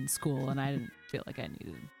education in school, and I didn't feel like I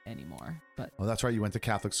needed any more. But Well, that's right. You went to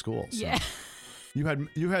Catholic school. So yeah,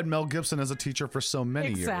 You had Mel Gibson as a teacher for so many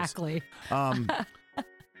exactly. years.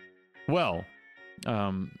 Well,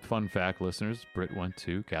 fun fact, listeners, Britt went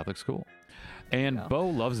to Catholic school. And go. Bo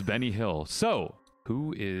loves Benny Hill. So,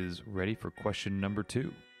 who is ready for question number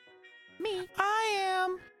 2? Me. I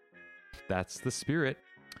am. That's the spirit.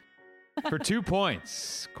 For 2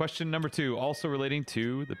 points. Question number 2, also relating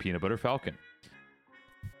to the Peanut Butter Falcon.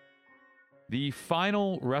 The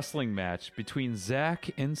final wrestling match between Zach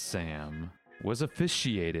and Sam was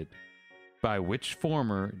officiated by which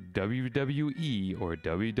former WWE or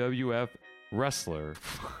WWF wrestler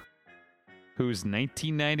whose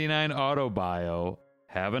 1999 autobio,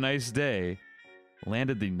 Have a Nice Day,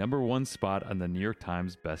 landed the number 1 spot on the New York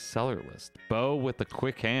Times bestseller list? Bo with the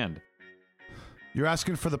quick hand. You're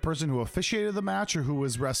asking for the person who officiated the match or who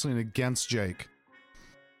was wrestling against Jake?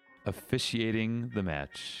 Officiating the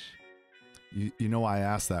match. You know why I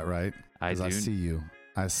asked that, right? I 'Cause I do. see you.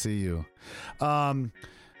 I see you. Could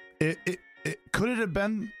it have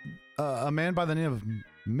been a man by the name of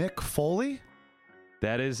Mick Foley?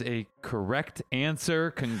 That is a correct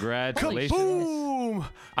answer. Congratulations. Kaboom!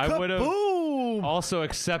 I would have Kaboom! also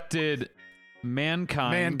accepted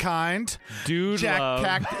Mankind. Dude Jack, Love.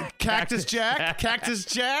 Cactus Jack, Cactus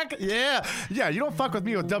Jack. Yeah. You don't fuck with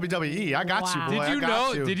me with WWE. I got Wow. you,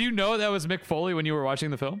 boy. Did you know that was Mick Foley when you were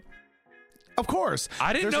watching the film? Of course.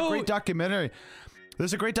 I didn't There's know- a great documentary.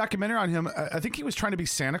 There's a great documentary on him. I think he was trying to be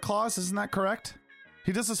Santa Claus. Isn't that correct?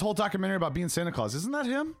 He does this whole documentary about being Santa Claus. Isn't that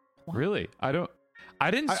him? Really? I didn't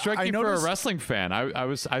strike I you for a noticed- wrestling fan.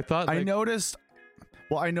 I thought I like, noticed.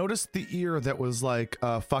 Well, I noticed the ear that was like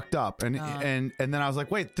fucked up, and then I was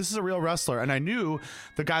like, wait, this is a real wrestler, and I knew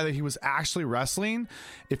the guy that he was actually wrestling.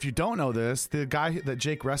 If you don't know this, the guy that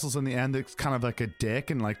Jake wrestles in the end, that's kind of like a dick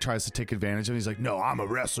and like tries to take advantage of him. He's like, no, I'm a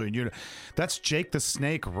wrestler, and that's Jake the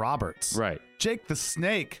Snake Roberts, right. Jake the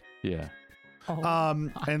Snake. Yeah. Oh,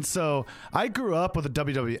 And so I grew up with the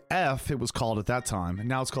WWF, it was called at that time, and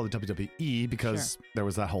now it's called the WWE because there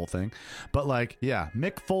was that whole thing. But like, yeah,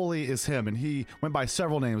 Mick Foley is him, and he went by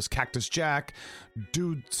several names: Cactus Jack,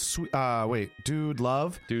 Dude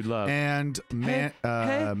Love, and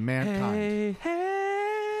Mankind.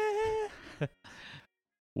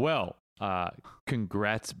 Well,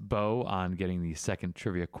 congrats, Bo, on getting the second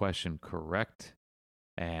trivia question correct.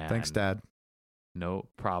 And Thanks, Dad. No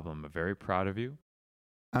problem. I'm very proud of you.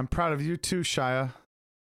 I'm proud of you too, Shia.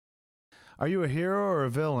 Are you a hero or a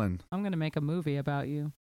villain? I'm gonna make a movie about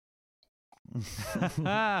you.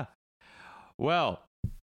 Well,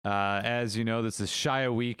 as you know, this is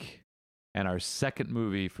Shia Week, and our second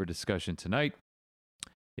movie for discussion tonight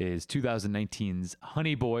is 2019's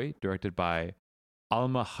Honey Boy, directed by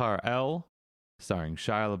Alma Har'el, starring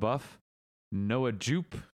Shia LaBeouf, Noah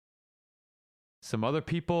Jupe, some other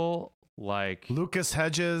people like Lucas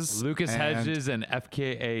Hedges. and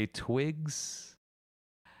FKA Twigs.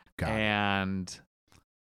 Got it. And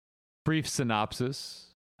brief synopsis.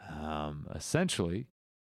 Essentially,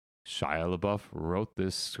 Shia LaBeouf wrote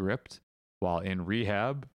this script while in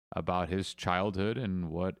rehab about his childhood and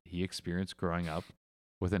what he experienced growing up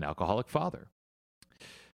with an alcoholic father.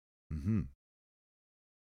 Mm-hmm.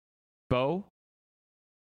 Bo,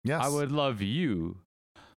 Yes. I would love you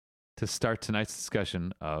to start tonight's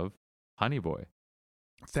discussion of Honey Boy.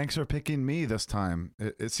 Thanks for picking me this time.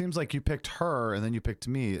 It seems like you picked her and then you picked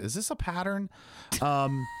me. Is this a pattern? I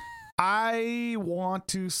I want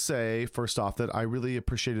to say first off that I really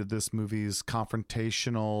appreciated this movie's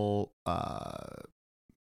confrontational, I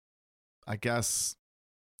guess,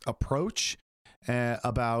 approach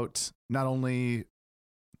about not only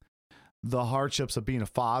the hardships of being a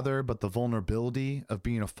father, but the vulnerability of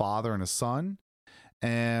being a father and a son.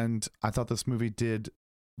 And I thought this movie did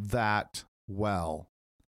that well.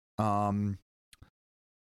 I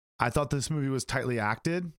thought this movie was tightly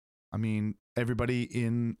acted. I mean, everybody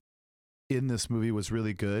in this movie was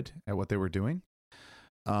really good at what they were doing.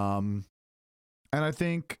 And I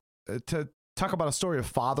think to talk about a story of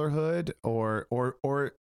fatherhood or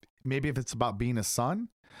maybe if it's about being a son,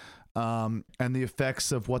 and the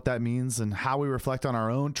effects of what that means and how we reflect on our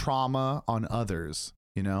own trauma on others,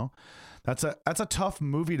 you know, that's a tough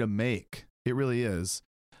movie to make. It really is.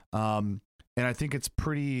 And I think it's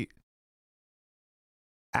pretty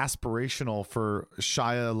aspirational for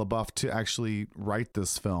Shia LaBeouf to actually write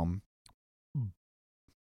this film.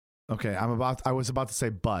 Okay, I was about to say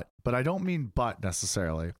but I don't mean but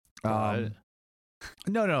necessarily.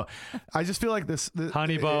 No. I just feel like this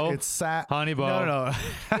Honey Bo. It's sad. Honey Bo. No.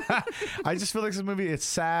 I just feel like this movie, it's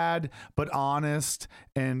sad but honest,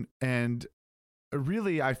 and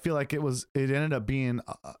really I feel like it ended up being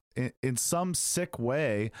in some sick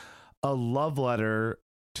way a love letter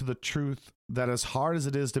to the truth that as hard as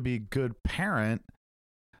it is to be a good parent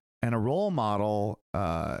and a role model,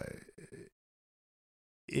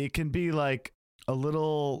 it can be like a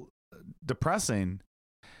little depressing.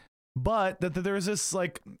 But that there's this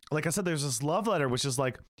like I said, there's this love letter, which is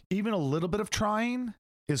like even a little bit of trying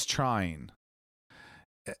is trying,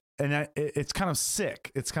 and it's kind of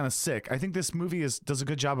sick. It's kind of sick. I think this movie does a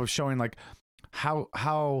good job of showing like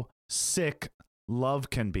how sick love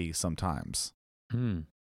can be sometimes.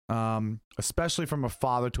 Especially from a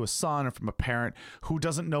father to a son, or from a parent who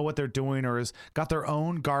doesn't know what they're doing or has got their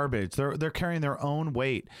own garbage. They're carrying their own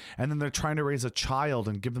weight, and then they're trying to raise a child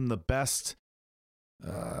and give them the best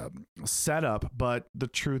setup. But the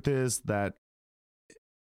truth is that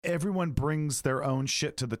everyone brings their own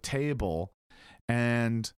shit to the table,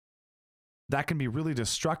 and that can be really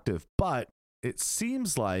destructive. But it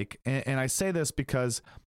seems like, and I say this because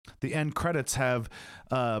the end credits have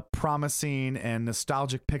promising and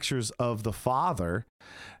nostalgic pictures of the father.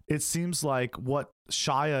 It seems like what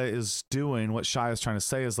Shia is doing, what Shia is trying to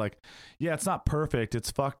say is like, yeah, it's not perfect, it's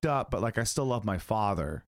fucked up, but like I still love my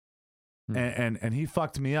father. And he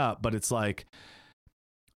fucked me up, but it's like,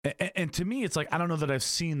 and to me, it's like, I don't know that I've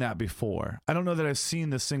seen that before. I don't know that I've seen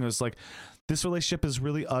this thing. It's like, this relationship is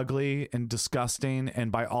really ugly and disgusting.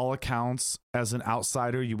 And by all accounts, as an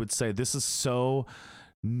outsider, you would say this is so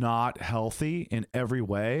not healthy in every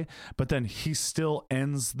way. But then he still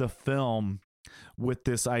ends the film with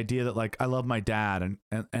this idea that like, I love my dad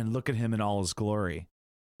and look at him in all his glory.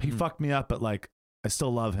 He fucked me up, but like, I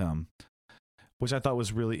still love him, which I thought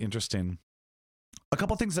was really interesting. A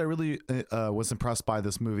couple things I really was impressed by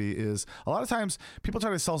this movie is a lot of times people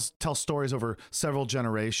try to tell stories over several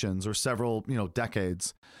generations or several,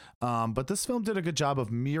 decades. But this film did a good job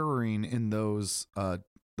of mirroring in those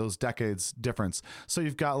decades difference. So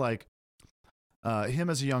you've got like him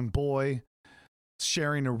as a young boy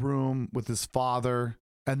sharing a room with his father,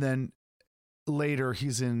 and then later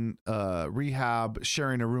he's in rehab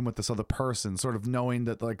sharing a room with this other person, sort of knowing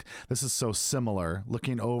that like this is so similar,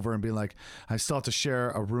 looking over and being like, I still have to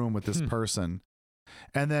share a room with this person.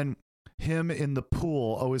 And then him in the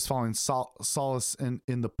pool, always finding solace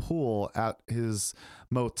in the pool at his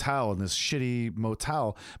motel, in this shitty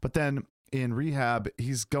motel. But then in rehab,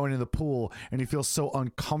 he's going in the pool and he feels so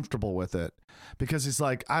uncomfortable with it because he's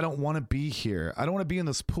like, I don't want to be here. I don't want to be in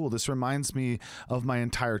this pool. This reminds me of my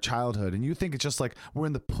entire childhood. And you think it's just like we're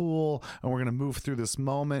in the pool and we're going to move through this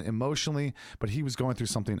moment emotionally, but he was going through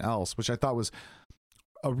something else, which I thought was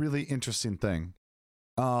a really interesting thing.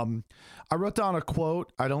 I wrote down a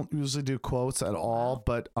quote. I don't usually do quotes at all,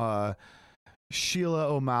 but Sheila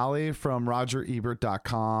O'Malley from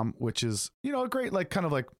RogerEbert.com, which is, a great, like, kind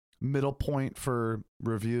of like middle point for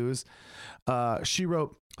reviews. She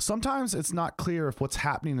wrote, sometimes it's not clear if what's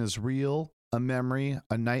happening is real, a memory,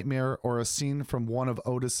 a nightmare, or a scene from one of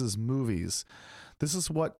Otis's movies. This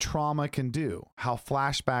is what trauma can do, how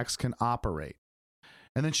flashbacks can operate.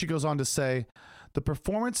 And then she goes on to say, the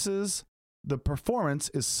performance is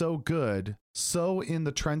so good, so in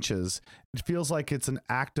the trenches, it feels like it's an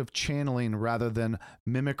act of channeling rather than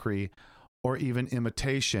mimicry or even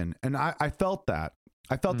imitation. And I felt that.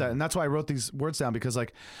 And that's why I wrote these words down, because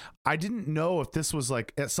like I didn't know if this was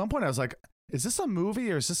like, at some point I was like, is this a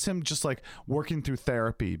movie or is this him just like working through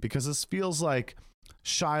therapy? Because this feels like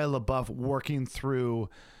Shia LaBeouf working through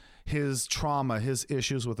his trauma, his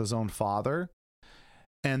issues with his own father,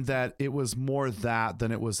 and that it was more that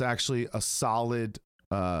than it was actually a solid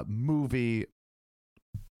movie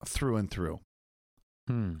through and through.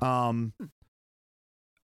 I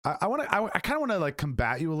kind of want to like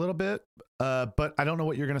combat you a little bit, but I don't know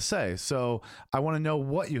what you're gonna say. So I want to know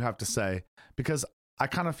what you have to say, because I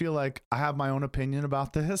kind of feel like I have my own opinion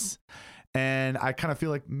about this, and I kind of feel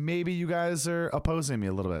like maybe you guys are opposing me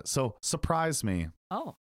a little bit. So surprise me.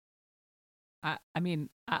 Oh, I mean,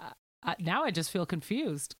 now I just feel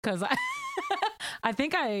confused because I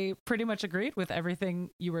think I pretty much agreed with everything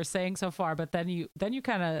you were saying so far, but then you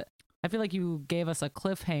kind of, I feel like you gave us a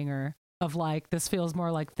cliffhanger of like, this feels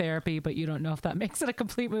more like therapy, but you don't know if that makes it a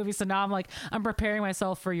complete movie. So now I'm preparing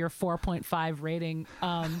myself for your 4.5 rating.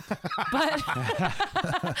 But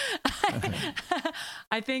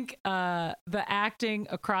I think the acting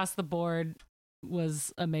across the board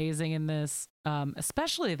was amazing in this,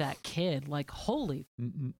 especially that kid. Like, holy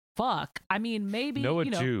fuck. I mean, maybe Noah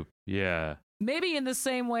Jupe, yeah. Maybe in the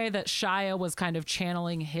same way that Shia was kind of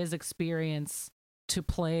channeling his experience to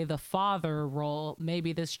play the father role,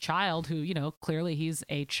 maybe this child who, clearly he's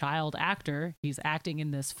a child actor, he's acting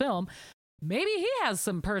in this film, maybe he has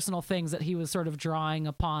some personal things that he was sort of drawing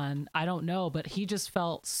upon. I don't know, but he just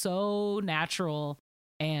felt so natural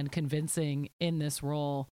and convincing in this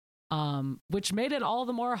role, which made it all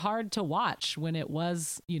the more hard to watch when it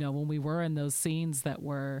was, when we were in those scenes that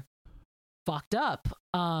were fucked up.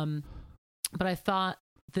 But I thought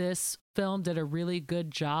this film did a really good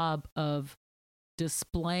job of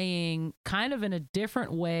displaying, kind of in a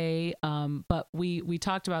different way, but we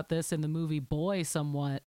talked about this in the movie Boy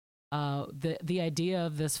somewhat, the idea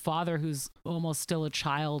of this father who's almost still a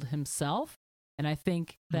child himself. And I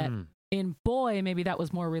think that in Boy, maybe that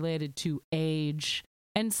was more related to age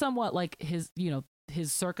and somewhat like his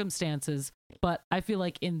circumstances. But I feel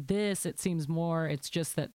like in this, it seems more, it's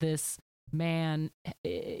just that this man,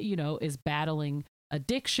 is battling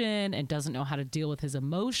addiction and doesn't know how to deal with his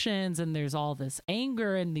emotions, and there's all this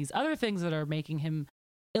anger and these other things that are making him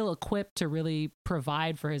ill-equipped to really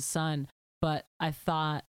provide for his son. But I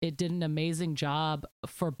thought it did an amazing job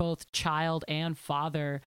for both child and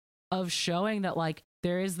father of showing that like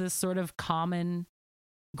there is this sort of common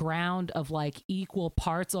ground of like equal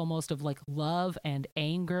parts almost of like love and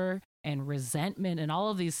anger and resentment and all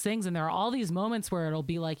of these things. And there are all these moments where it'll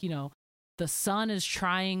be like, the son is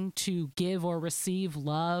trying to give or receive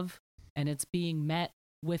love, and it's being met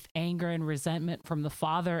with anger and resentment from the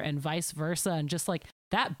father, and vice versa. And just like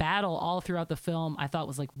that battle all throughout the film, I thought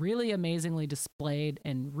was like really amazingly displayed,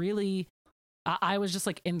 and really, I was just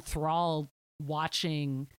like enthralled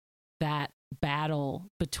watching that battle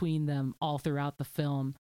between them all throughout the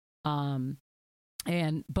film. And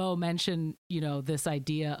Bo mentioned, this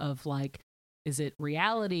idea of like, is it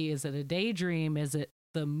reality? Is it a daydream? Is it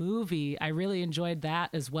the movie? I really enjoyed that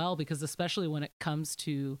as well, because especially when it comes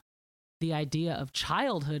to the idea of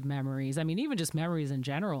childhood memories, I mean, even just memories in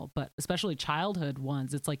general, but especially childhood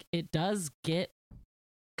ones, it's like, it does get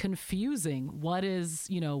confusing. What is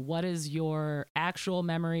your actual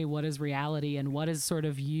memory? What is reality? And what is sort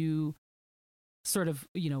of you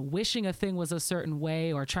wishing a thing was a certain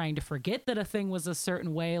way or trying to forget that a thing was a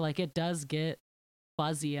certain way? Like, it does get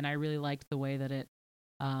fuzzy, and I really liked the way that it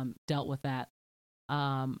dealt with that.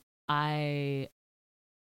 I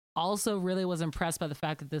also really was impressed by the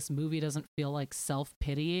fact that this movie doesn't feel like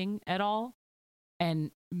self-pitying at all.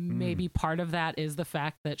 And maybe part of that is the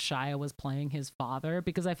fact that Shia was playing his father,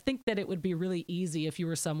 because I think that it would be really easy if you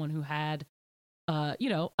were someone who had,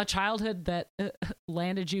 a childhood that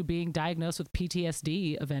landed you being diagnosed with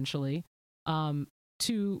PTSD eventually,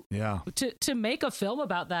 to make a film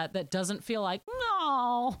about that doesn't feel like,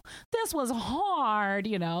 no, this was hard,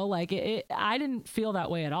 like I didn't feel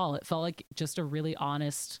that way at all. It felt like just a really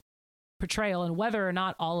honest portrayal, and whether or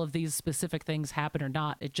not all of these specific things happen or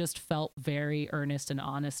not, it just felt very earnest and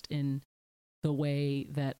honest in the way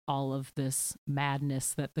that all of this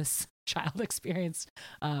madness that this child experienced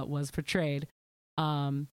was portrayed.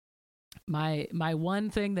 My one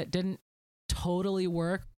thing that didn't totally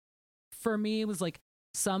work for me was like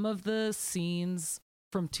some of the scenes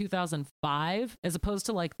from 2005, as opposed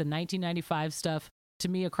to like the 1995 stuff, to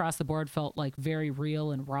me across the board felt like very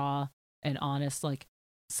real and raw and honest. Like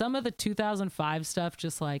some of the 2005 stuff,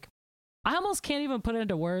 just like, I almost can't even put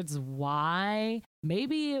into words why.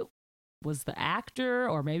 Maybe it was the actor,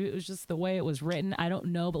 or maybe it was just the way it was written. I don't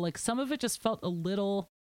know, but like some of it just felt a little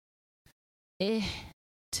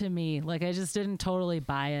to me. Like I just didn't totally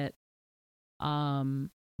buy it.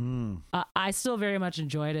 I still very much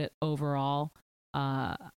enjoyed it overall.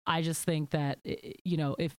 I just think that,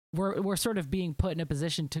 if we're sort of being put in a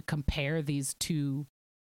position to compare these two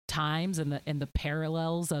times and the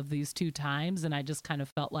parallels of these two times, and I just kind of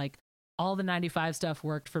felt like all the 95 stuff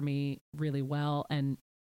worked for me really well, and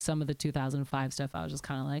some of the 2005 stuff I was just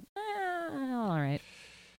kind of like, all right.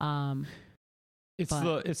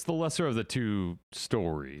 It's the lesser of the two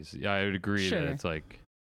stories. Yeah, I would agree Sure. that it's like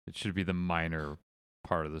it should be the minor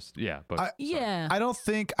part of this. Yeah, but I don't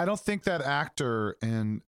think that actor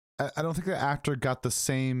got the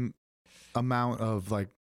same amount of like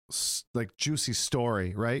juicy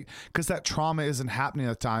story, right? Because that trauma isn't happening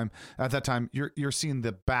at that time. You're seeing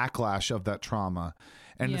the backlash of that trauma,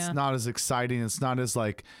 and it's not as exciting. It's not as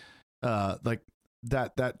like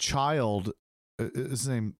that child. His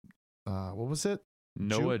name, what was it?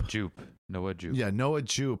 Noah Jupe. Yeah, Noah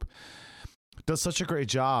Jupe does such a great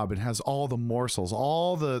job and has all the morsels,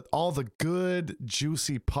 all the good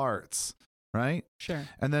juicy parts, right? Sure.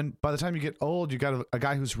 And then by the time you get old, you got a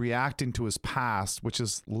guy who's reacting to his past, which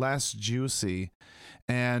is less juicy.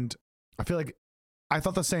 And I feel like I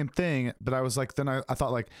thought the same thing, but I was like, then I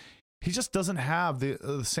thought like he just doesn't have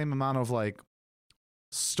the same amount of like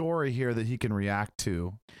story here that he can react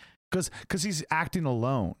to, because he's acting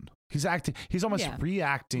alone. He's almost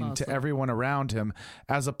reacting mostly to everyone around him,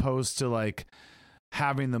 as opposed to like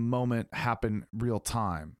having the moment happen real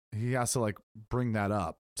time. He has to like bring that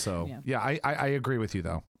up. So I agree with you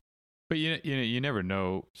though. But you never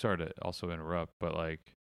know. Sorry to also interrupt, but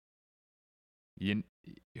like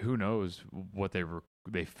who knows what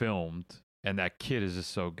they filmed, and that kid is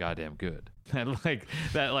just so goddamn good. And like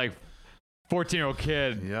that 14-year-old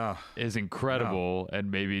kid is incredible, and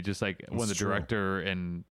maybe just like when the director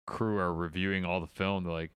and crew are reviewing all the film,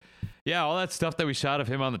 they're like, yeah, all that stuff that we shot of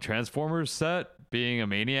him on the Transformers set being a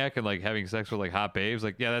maniac and like having sex with like hot babes,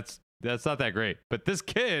 like that's not that great, but this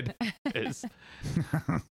kid is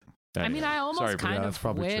I mean, I almost kind of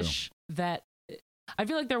wish that I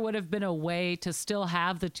feel like there would have been a way to still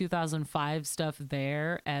have the 2005 stuff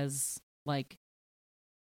there as like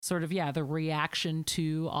sort of the reaction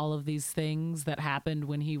to all of these things that happened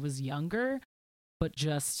when he was younger, but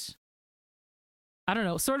just I don't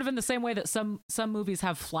know, sort of in the same way that some movies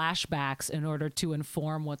have flashbacks in order to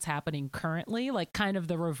inform what's happening currently, like kind of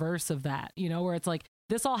the reverse of that, where it's like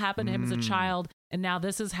this all happened to him as a child, and now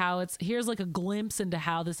this is how here's like a glimpse into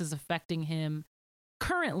how this is affecting him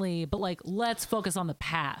currently, but like let's focus on the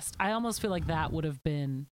past. I almost feel like that would have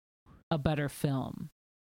been a better film,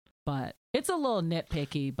 but it's a little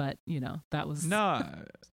nitpicky, but that was no.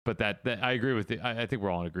 But that I agree with it. I think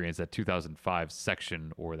we're all in agreement that 2005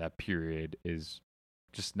 section or that period is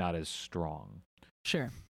just not as strong.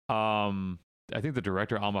 Sure. I think the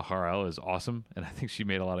director Alma Har'el is awesome, and I think she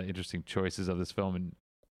made a lot of interesting choices of this film. And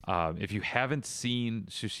if you haven't seen,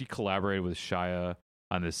 she collaborated with Shia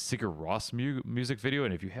on this Sigur Rós music video,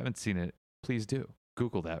 and if you haven't seen it, please do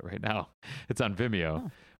Google that right now. It's on Vimeo.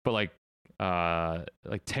 Oh. But like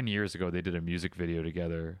 10 years ago, they did a music video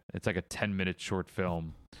together. It's like a 10-minute short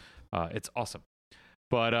film. It's awesome.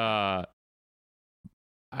 But I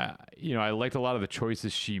liked a lot of the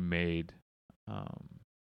choices she made.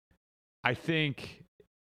 I think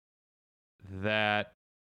that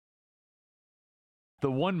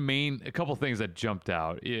a couple things that jumped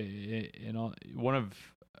out, one of,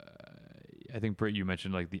 I think Britt, you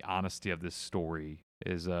mentioned like the honesty of this story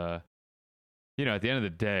is, at the end of the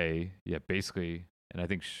day, basically, and I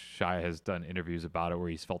think Shia has done interviews about it where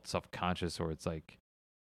he's felt self-conscious, or it's like,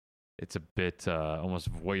 it's a bit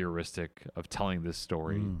almost voyeuristic of telling this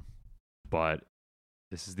story, but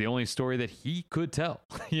this is the only story that he could tell,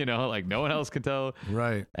 like no one else could tell.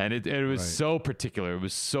 Right. And it was so particular. It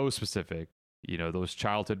was so specific, those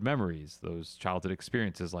childhood memories, those childhood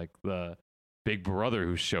experiences, like the big brother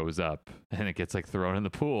who shows up and it gets like thrown in the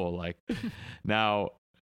pool. Like now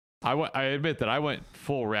I admit that I went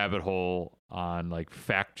full rabbit hole on like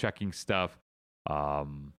fact checking stuff.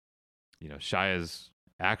 Shia's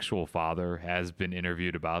actual father has been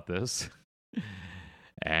interviewed about this.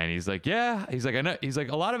 And he's like, I know. He's like,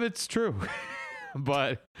 a lot of it's true,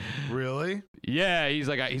 but really, he's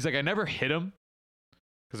like, I never hit him,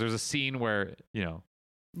 because there's a scene where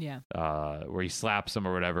where he slaps him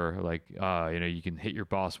or whatever, like, you can hit your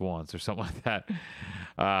boss once or something like that.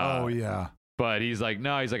 But he's like,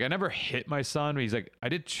 no, he's like, I never hit my son. He's like, I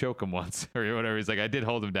did choke him once or whatever. He's like, I did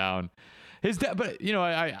hold him down. His dad, but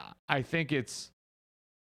I think it's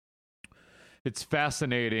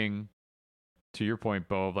fascinating. To your point,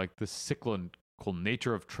 Bo, of like the cyclical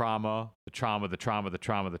nature of trauma, the trauma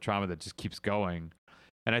that just keeps going.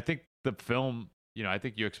 And I think the film, I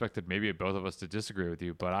think you expected maybe both of us to disagree with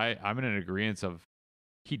you, but I'm in an agreement of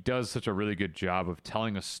he does such a really good job of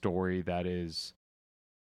telling a story that is,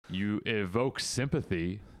 you evoke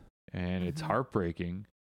sympathy and it's heartbreaking,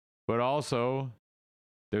 but also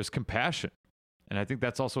there's compassion. And I think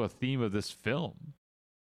that's also a theme of this film,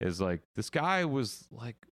 is like, this guy was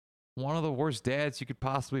like one of the worst dads you could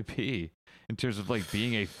possibly be in terms of like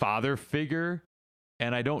being a father figure.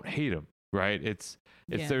 And I don't hate him, right? It's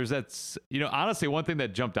there's that's, honestly, one thing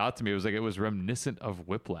that jumped out to me was like, it was reminiscent of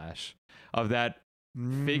Whiplash, of that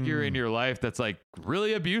figure in your life that's like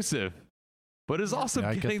really abusive, but is also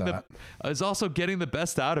getting the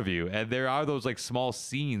best out of you. And there are those like small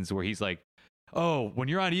scenes where he's like, oh, when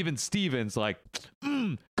you're on Even Stevens, like,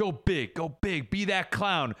 go big, be that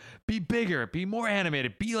clown, be bigger, be more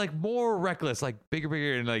animated, be like more reckless, like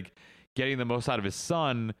bigger, and like getting the most out of his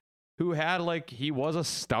son, who had like, he was a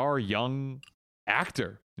star young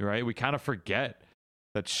actor, right? We kind of forget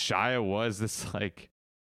that Shia was this like,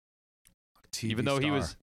 TV even though star.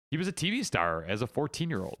 he was a TV star as a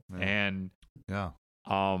 14-year-old, and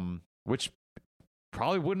which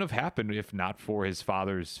probably wouldn't have happened if not for his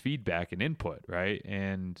father's feedback and input, right?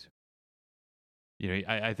 And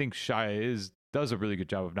I think Shia does a really good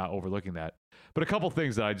job of not overlooking that. But a couple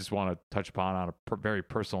things that I just want to touch upon on a very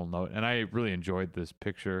personal note, and I really enjoyed this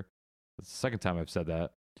picture. It's the second time I've said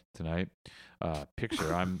that tonight.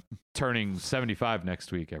 Picture. I'm turning 75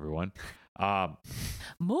 next week, everyone.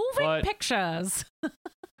 Moving pictures.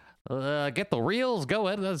 Get the reels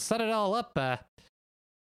going. Let's set it all up. Again,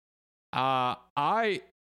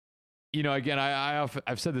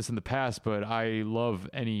 I've said this in the past, but I love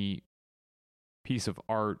any piece of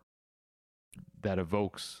art that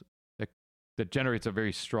evokes, that generates a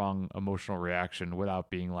very strong emotional reaction without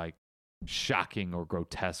being like shocking or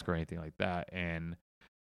grotesque or anything like that. And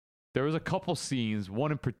there was a couple scenes,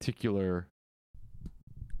 one in particular,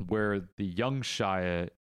 where the young Shia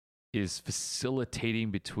is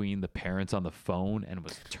facilitating between the parents on the phone and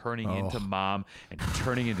was turning into mom and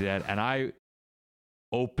turning into dad. And I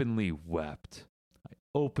openly wept.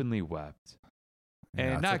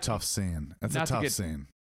 And it's a tough scene. It's a tough scene.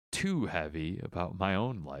 Too heavy about my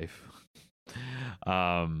own life.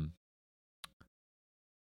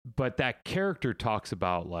 But that character talks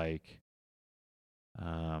about like,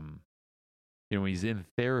 when he's in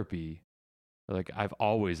therapy, like, I've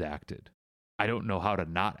always acted. I don't know how to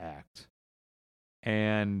not act.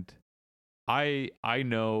 And I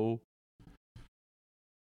know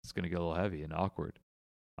it's going to get a little heavy and awkward.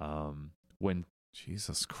 When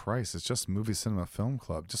Jesus Christ, it's just Movie Cinema Film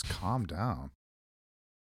Club. Just calm down.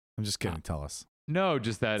 I'm just kidding. Tell us. No,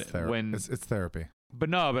 just that when it's therapy. But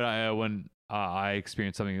when I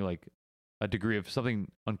experience something like a degree of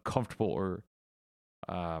something uncomfortable, or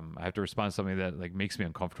I have to respond to something that like makes me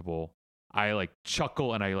uncomfortable, I like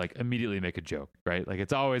chuckle and I like immediately make a joke, right? Like,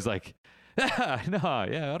 it's always like,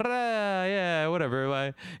 whatever.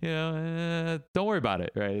 Don't worry about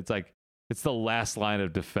it, right? It's like, it's the last line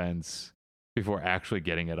of defense before actually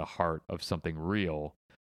getting at a heart of something real.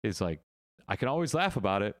 Is like, I can always laugh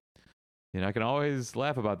about it. I can always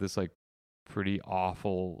laugh about this like pretty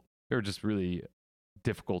awful or just really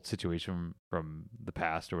difficult situation from the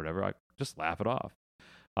past or whatever. I just laugh it off.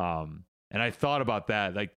 And I thought about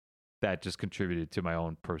that, like, that just contributed to my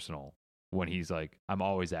own personal, when he's like, I'm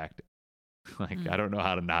always acting. Like, I don't know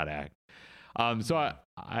how to not act. So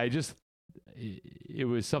I just, it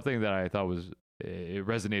was something that I thought it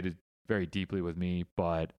resonated very deeply with me.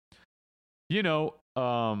 But,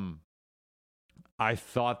 I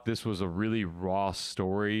thought this was a really raw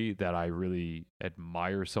story that I really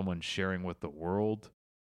admire someone sharing with the world.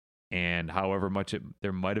 And however much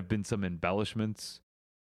there might have been some embellishments.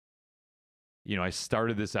 I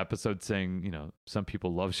started this episode saying, some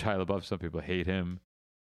people love Shia LaBeouf, some people hate him.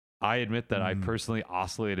 I admit that I personally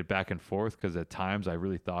oscillated back and forth, because at times I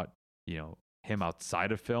really thought, him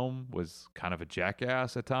outside of film was kind of a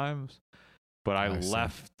jackass at times. But I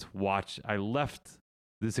left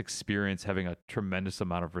this experience having a tremendous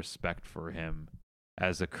amount of respect for him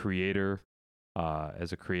as a creator,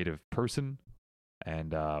 as a creative person.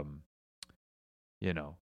 And,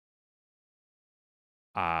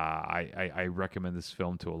 I recommend this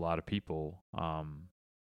film to a lot of people.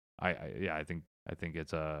 I think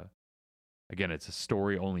it's it's a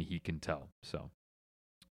story only he can tell. So,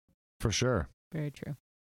 for sure. Very true.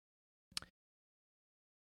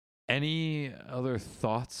 Any other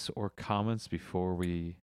thoughts or comments before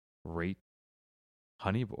we rate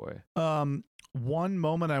Honey Boy? One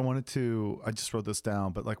moment I just wrote this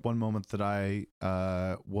down, but like one moment that I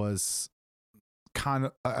was I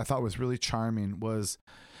thought was really charming was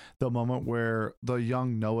the moment where the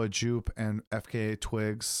young Noah Jupe and FKA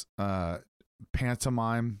Twigs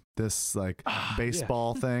pantomime this like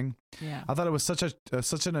baseball thing. Yeah. I thought it was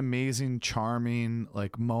such an amazing, charming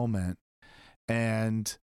like moment.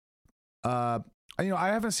 And I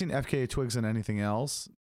haven't seen FKA Twigs in anything else,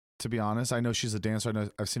 to be honest. I know she's a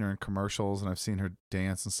dancer. I've seen her in commercials and I've seen her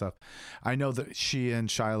dance and stuff. I know that she and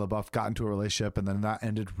Shia LaBeouf got into a relationship and then that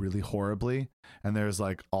ended really horribly. And there's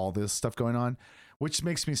like all this stuff going on, which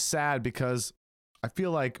makes me sad because I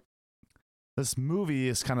feel like this movie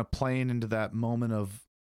is kind of playing into that moment of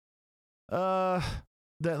that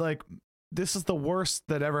like this is the worst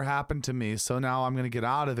that ever happened to me, so now I'm going to get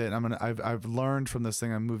out of it. I've learned from this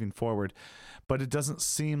thing, I'm moving forward. But it doesn't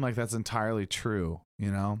seem like that's entirely true,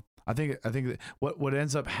 you know? I think that what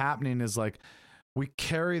ends up happening is like we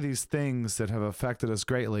carry these things that have affected us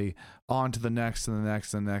greatly on to the next and the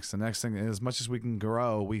next and the next and the next thing. And as much as we can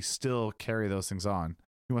grow, we still carry those things on.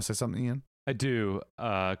 You want to say something, Ian? I do,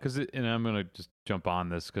 and I'm going to just jump on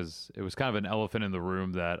this because it was kind of an elephant in the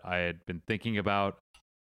room that I had been thinking about,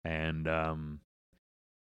 and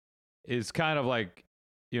is kind of like,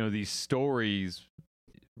 these stories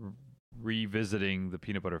revisiting the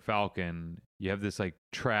Peanut Butter Falcon. You have this like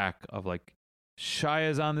track of like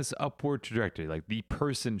Shia's on this upward trajectory, like the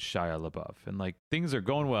person Shia LaBeouf, and like things are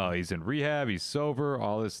going well. He's in rehab, he's sober,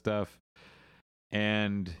 all this stuff,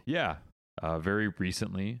 and yeah. Very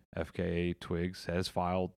recently, FKA Twigs has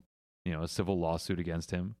filed, a civil lawsuit against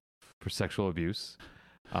him for sexual abuse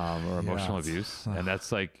or emotional abuse, and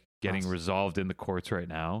that's like getting resolved in the courts right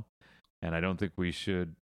now. And I don't think we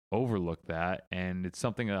should overlook that. And it's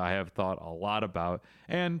something that I have thought a lot about.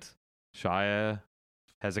 And Shia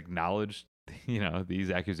has acknowledged, these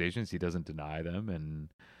accusations. He doesn't deny them, and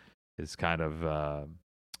is kind of,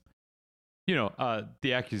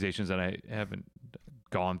 the accusations that I haven't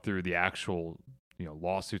gone through the actual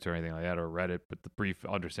lawsuits or anything like that or read it, but the brief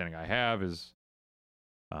understanding I have is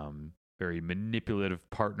very manipulative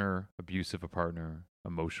partner, abusive a partner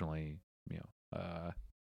emotionally,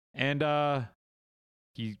 and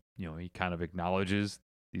he kind of acknowledges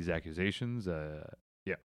these accusations.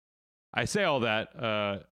 I say all that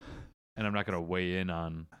and I'm not going to weigh in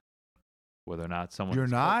on whether or not someone you're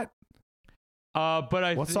not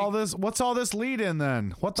but what's all this lead in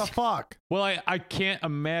then? What the fuck? Well, I can't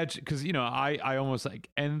imagine, because I almost like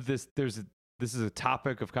end this. This is a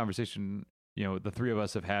topic of conversation the three of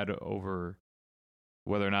us have had over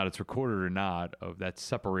whether or not it's recorded or not, of that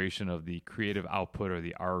separation of the creative output or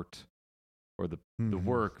the art or the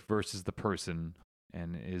work versus the person,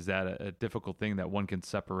 and is that a difficult thing that one can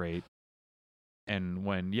separate? And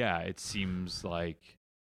when it seems like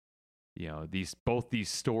both these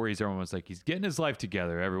stories are almost like he's getting his life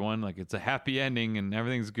together, everyone, like it's a happy ending and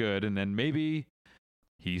everything's good, and then maybe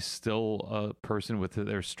he's still a person with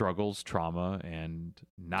their struggles, trauma, and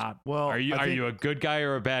not. Well, are you a good guy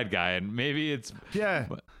or a bad guy? And maybe it's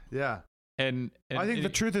And I think the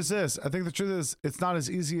truth is this. I think the truth is it's not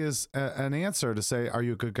as easy as an answer to say, are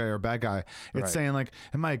you a good guy or a bad guy? It's saying like,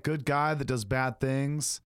 am I a good guy that does bad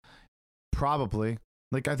things? Probably.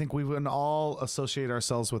 Like, I think we would all associate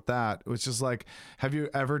ourselves with that, which is like, have you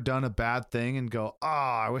ever done a bad thing and go, oh,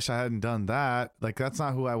 I wish I hadn't done that? Like, that's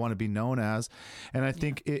not who I want to be known as. And I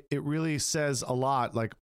think it really says a lot.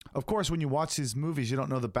 Like, of course, when you watch these movies, you don't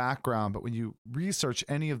know the background, but when you research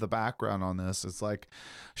any of the background on this, it's like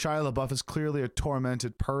Shia LaBeouf is clearly a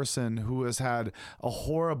tormented person who has had a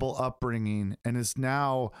horrible upbringing and is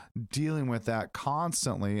now dealing with that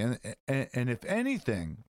constantly. And if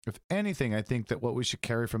anything, I think that what we should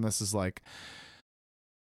carry from this is like,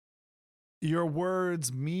 your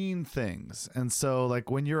words mean things. And so like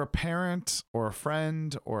when you're a parent or a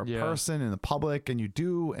friend or a person in the public and you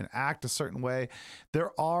do and act a certain way,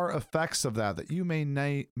 there are effects of that you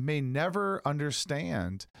may never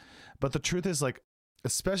understand. But the truth is, like,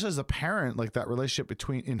 especially as a parent, like that relationship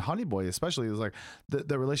in Honey Boy especially, is like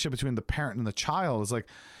the relationship between the parent and the child is like,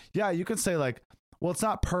 yeah, you can say like, well, it's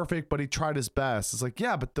not perfect, but he tried his best. It's like,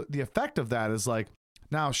 yeah, but the effect of that is like,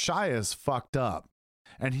 now Shia is fucked up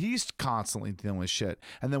and he's constantly dealing with shit.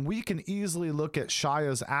 And then we can easily look at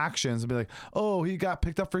Shia's actions and be like, oh, he got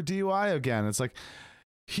picked up for DUI again. It's like,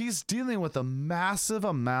 he's dealing with a massive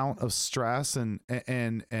amount of stress and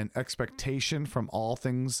expectation from all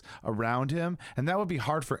things around him. And that would be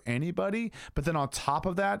hard for anybody. But then on top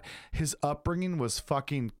of that, his upbringing was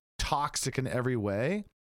fucking toxic in every way.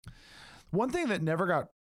 One thing that never got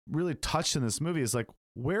really touched in this movie is like,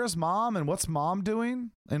 where's mom and what's mom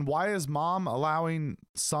doing? And why is mom allowing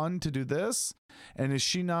son to do this? And is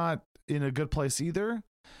she not in a good place either?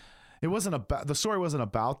 The story wasn't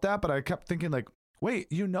about that, but I kept thinking like, wait,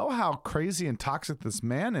 you know how crazy and toxic this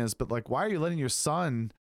man is, but like, why are you letting your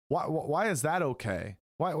son, why is that okay?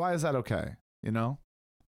 Why is that okay? you know?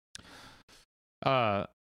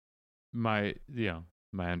 My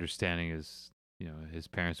my understanding is, his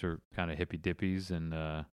parents were kind of hippy dippies,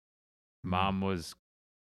 and mom was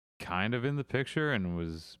kind of in the picture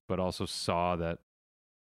but also saw that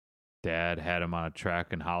dad had him on a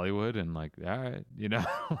track in Hollywood, and like, all right,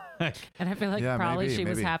 like, And I feel like Yeah, probably maybe, she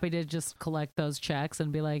was maybe. happy to just collect those checks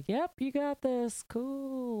and be like, yep, you got this.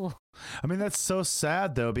 Cool. I mean, that's so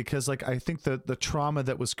sad though, because like I think that the trauma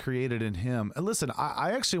that was created in him. And listen,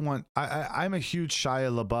 I actually want. I'm a huge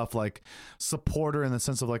Shia LaBeouf like supporter in the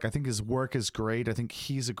sense of like I think his work is great. I think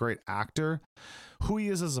he's a great actor. Who he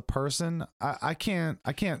is as a person, I can't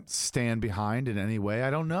stand behind in any way. I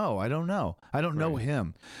don't know. I don't know Right.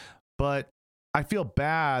 him, but I feel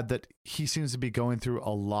bad that he seems to be going through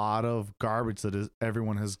a lot of garbage that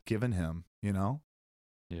everyone has given him. You know.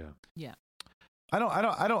 Yeah.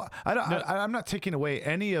 I'm not taking away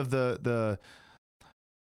any of the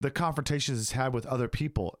confrontations he's had with other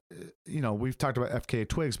people. We've talked about FKA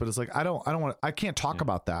Twigs, but it's like I can't talk Yeah.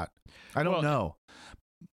 about that. I don't know.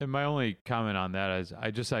 And my only comment on that is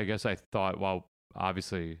I guess I thought, well,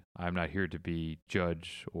 obviously I'm not here to be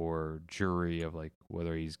judge or jury of like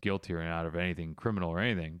whether he's guilty or not of anything criminal or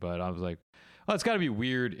anything, but I was like, oh, it's got to be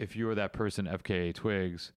weird if you were that person, FKA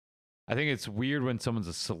Twigs. I think it's weird when someone's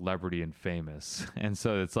a celebrity and famous. And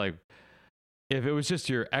so it's like, if it was just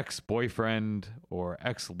your ex-boyfriend or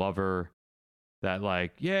ex-lover that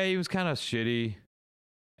like, yeah, he was kind of shitty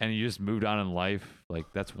and you just moved on in life, like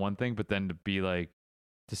that's one thing. But then to be like,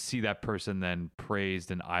 to see that person then praised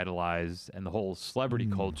and idolized, and the whole celebrity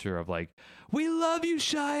culture of like, we love you,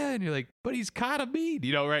 Shia. And you're like, but he's kind of mean,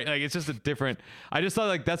 right? Like, it's just a different, I just thought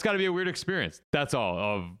like, that's gotta be a weird experience. That's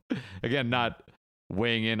all. Again, not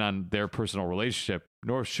weighing in on their personal relationship,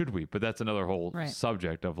 nor should we, but that's another whole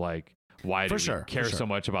subject of like, why do we care so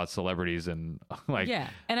much about celebrities and like, yeah.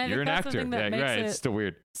 And I you're think an that's actor. the thing that makes It's still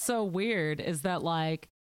weird. so weird is that like,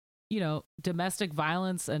 domestic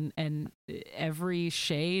violence and every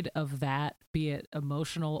shade of that, be it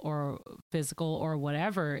emotional or physical or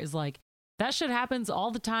whatever, is like that shit happens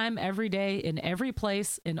all the time, every day, in every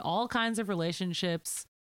place, in all kinds of relationships,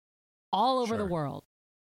 all over the world.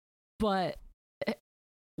 But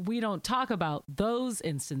we don't talk about those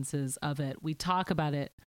instances of it. We talk about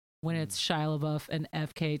it when it's Shia LaBeouf and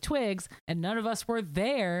FK Twigs, and none of us were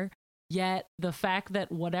there. Yet the fact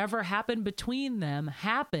that whatever happened between them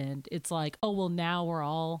happened, it's like, oh, well, now we're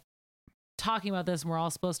all talking about this and we're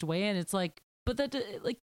all supposed to weigh in. It's like, but that,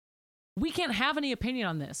 like, we can't have any opinion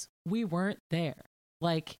on this. We weren't there.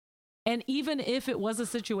 Like, and even if it was a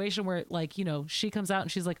situation where, like, she comes out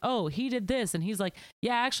and she's like, oh, he did this. And he's like,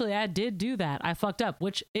 yeah, actually, I did do that. I fucked up,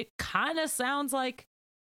 which it kind of sounds like,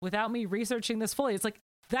 without me researching this fully, it's like,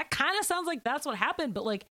 that kind of sounds like that's what happened. But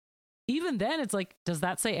like, even then, it's like, does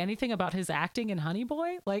that say anything about his acting in Honey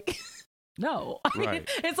Boy? Like, no. I mean,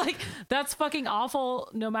 it's like, that's fucking awful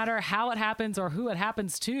no matter how it happens or who it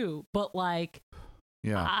happens to. But like,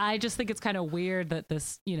 yeah, I just think it's kind of weird that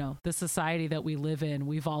this, the society that we live in,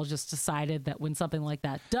 we've all just decided that when something like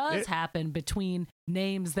that does happen between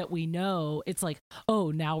names that we know, it's like,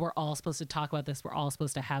 oh, now we're all supposed to talk about this. We're all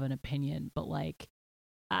supposed to have an opinion. But like,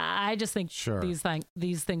 I just think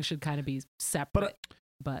these things should kind of be separate.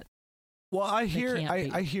 But well, I hear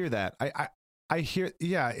that. I hear,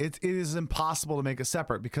 yeah, it is impossible to make it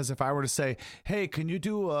separate, because if I were to say, hey, can you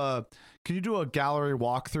do a gallery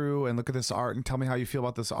walkthrough and look at this art and tell me how you feel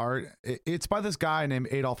about this art? It's by this guy named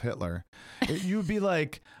Adolf Hitler. You'd be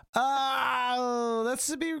like, oh, this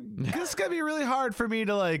is gonna be really hard for me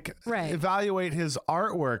to like evaluate his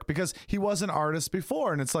artwork, because he was an artist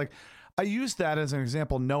before. And it's like, I use that as an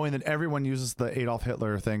example, knowing that everyone uses the Adolf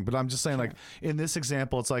Hitler thing. But I'm just saying, like, in this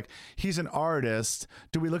example, it's like, he's an artist.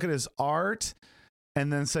 Do we look at his art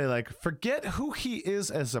and then say, like, forget who he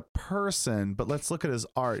is as a person, but let's look at his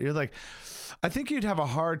art? You're like, I think you'd have a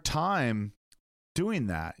hard time doing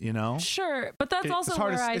that, Sure. But that's also it's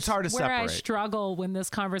hard to separate. I struggle when this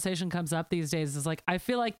conversation comes up these days is like, I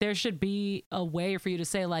feel like there should be a way for you to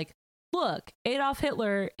say, like, look, Adolf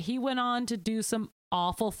Hitler, he went on to do some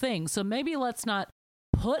awful things. So maybe let's not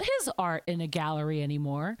put his art in a gallery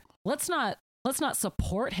anymore. Let's not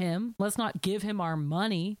support him. Let's not give him our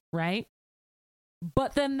money, right?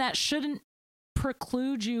 But then that shouldn't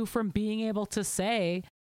preclude you from being able to say,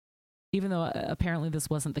 even though apparently this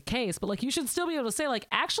wasn't the case, but like, you should still be able to say, like,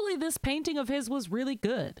 actually, this painting of his was really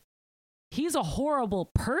good. He's a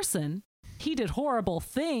horrible person. He did horrible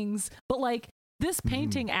things, but like, this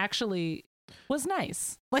painting actually was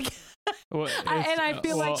nice. Like, well, and I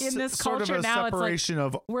feel like in this culture now, it's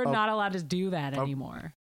like, we're not allowed to do that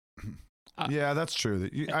anymore. Yeah, that's true.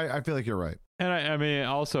 I feel like you're right. And I mean,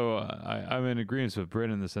 also, I'm in agreement with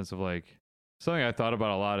Bryn in the sense of like something I thought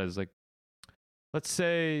about a lot is like, let's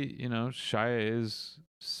say, Shia is,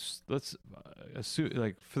 let's assume,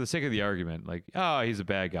 like, for the sake of the argument, like, oh, he's a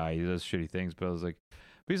bad guy, he does shitty things, but I was like,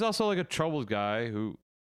 but he's also like a troubled guy who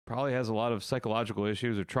probably has a lot of psychological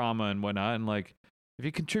issues or trauma and whatnot, and like, if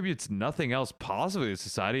he contributes nothing else positively to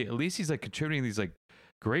society, at least he's like contributing these like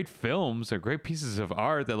great films or great pieces of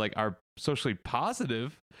art that like are socially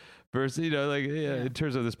positive versus, in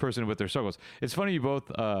terms of this person with their struggles. It's funny you both,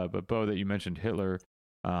 but Bo, that you mentioned Hitler.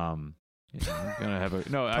 I'm gonna have a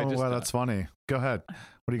no. Tell me why that's funny. Go ahead.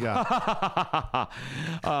 What do you got?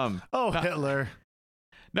 Hitler.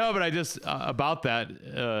 No, but I just about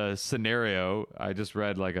that scenario. I just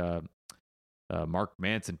read like a Mark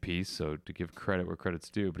Manson piece. So to give credit where credit's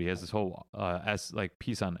due, but he has this whole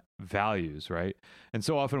piece on values, right? And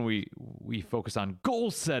so often we focus on goal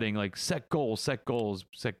setting, like set goals.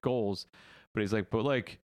 But he's like, but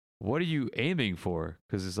like, what are you aiming for?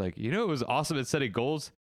 Because it's like, it was awesome at setting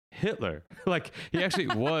goals. Hitler, like he actually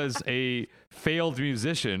was a failed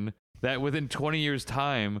musician that within 20 years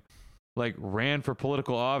time, like ran for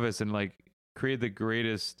political office and like created the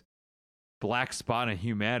greatest black spot in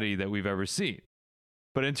humanity that we've ever seen.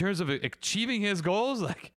 But in terms of achieving his goals,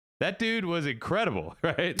 like that dude was incredible,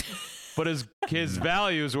 right? But his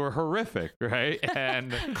values were horrific, right?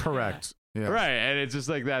 And correct. Yeah. Right. And it's just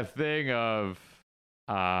like that thing of,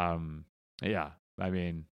 I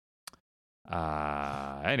mean,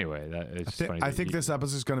 anyway, it's funny. I think this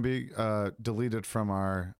episode is going to be deleted from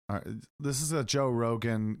our this is a Joe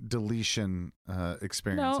Rogan deletion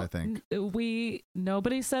experience. No, I think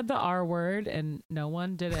nobody said the R word and no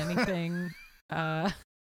one did anything.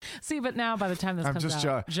 See, but now by the time this comes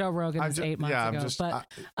out, Joe Rogan is 8 months ago.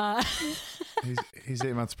 He's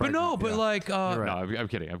 8 months but pregnant. No, but like, right. No, I'm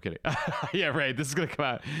kidding. Yeah, right. This is gonna come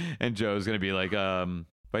out, and Joe's gonna be like,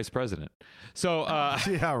 vice president. So,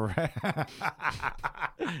 yeah, right.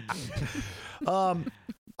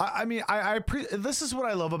 I mean, this is what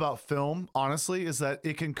I love about film, honestly, is that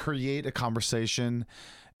it can create a conversation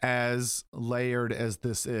as layered as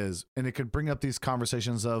this is. And it could bring up these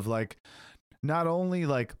conversations of like, not only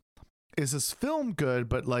like, is this film good,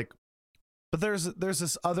 but like, but there's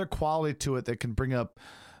this other quality to it that can bring up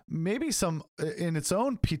maybe some in its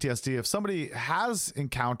own PTSD. If somebody has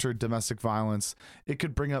encountered domestic violence, it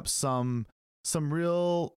could bring up some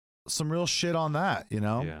real shit on that,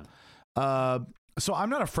 Yeah. So I'm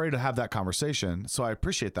not afraid to have that conversation. So I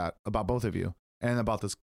appreciate that about both of you and about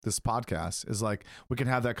this podcast is like, we can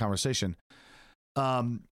have that conversation.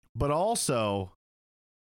 But also,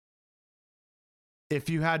 if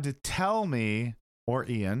you had to tell me or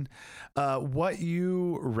Ian, what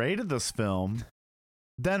you rated this film,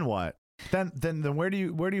 then what? Then where do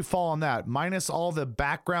you fall on that? Minus all the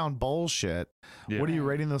background bullshit. Yeah. What are you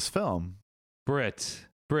rating this film? Britt,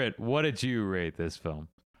 what did you rate this film?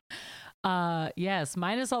 Yes,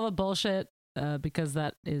 minus all the bullshit, because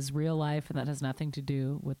that is real life and that has nothing to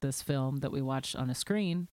do with this film that we watched on a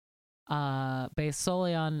screen. Based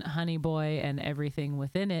solely on Honey Boy and everything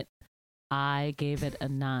within it, I gave it a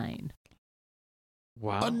 9.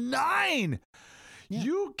 Wow. A 9? Yeah.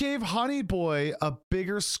 You gave Honey Boy a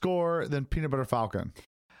bigger score than Peanut Butter Falcon.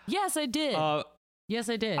 Yes, I did. Yes,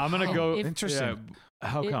 I did. I'm gonna go. Interesting. Yeah,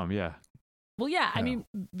 how come? Yeah. Well, yeah. I mean,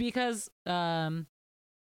 because and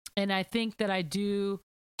I think that I do.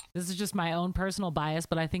 This is just my own personal bias,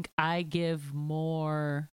 but I think I give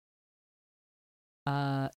more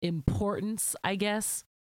importance, I guess,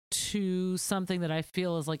 to something that I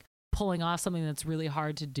feel is like pulling off something that's really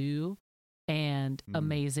hard to do. And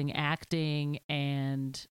amazing acting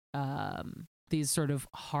and these sort of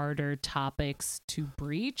harder topics to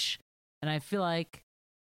breach. And I feel like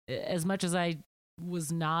as much as I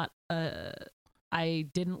was not, I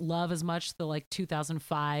didn't love as much the like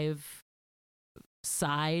 2005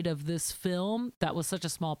 side of this film. That was such a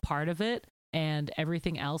small part of it. And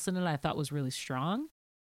everything else in it I thought was really strong.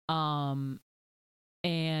 And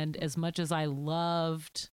as much as I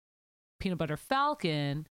loved Peanut Butter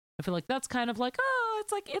Falcon, I feel like that's kind of like,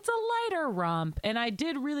 it's a lighter romp. And I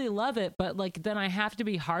did really love it. But like, then I have to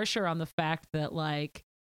be harsher on the fact that like,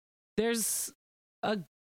 there's a,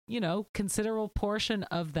 considerable portion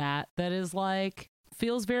of that is like,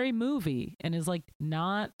 feels very movie and is like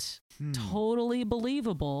not totally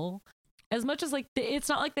believable. As much as like, it's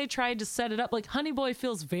not like they tried to set it up. Like Honey Boy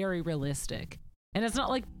feels very realistic. And it's not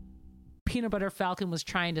like Peanut Butter Falcon was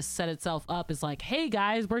trying to set itself up as like, hey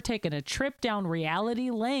guys, we're taking a trip down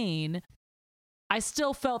reality lane. I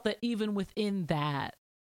still felt that even within that,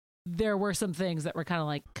 there were some things that were kind of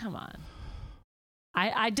like, come on.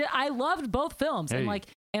 I loved both films. Hey. And like,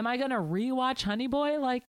 am I gonna rewatch Honey Boy?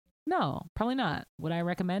 Like, no, probably not. Would I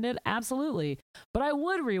recommend it? Absolutely. But I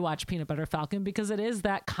would rewatch Peanut Butter Falcon because it is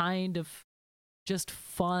that kind of just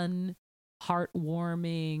fun,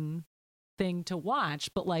 heartwarming thing to watch.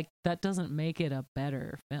 But like, that doesn't make it a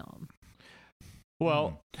better film.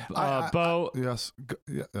 Well, Bo, yes,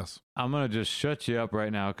 yes. I'm going to just shut you up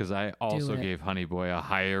right now because I also it. gave Honey Boy a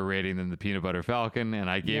higher rating than the Peanut Butter Falcon, and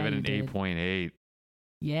I gave it an 8.8.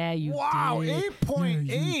 Yeah, you Wow, did.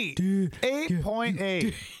 8.8.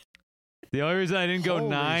 8.8. The only reason I didn't go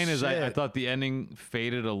Holy 9 is I shit. thought the ending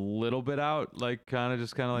faded a little bit out, like kind of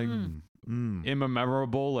like Mm.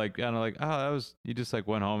 immemorable, like kind of like, oh, that was, you just like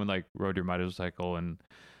went home and like rode your motorcycle and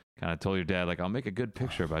kind of told your dad like, I'll make a good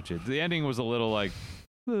picture about you. The ending was a little like,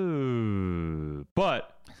 ooh,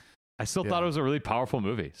 but I still thought it was a really powerful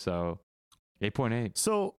movie. So 8.8.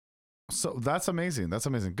 So that's amazing. That's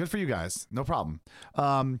amazing. Good for you guys. No problem.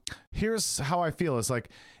 Here's how I feel. It's like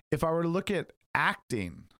if I were to look at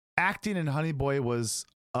acting in Honey Boy was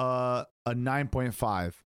a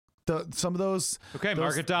 9.5. Some of those. Okay,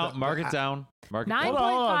 mark it down. Mark it down.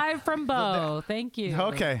 9.5 from Bo. Thank you.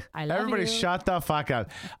 Okay. I love Everybody you. shut the fuck up.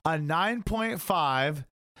 A 9.5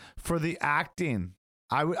 for the acting.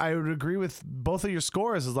 I would agree with both of your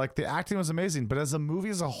scores. Is like the acting was amazing, but as a movie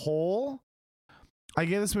as a whole, I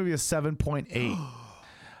gave this movie a 7.8.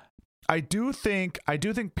 I do think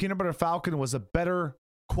Peanut Butter Falcon was a better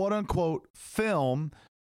quote unquote film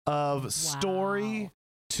of story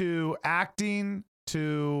to acting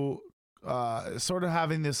to sort of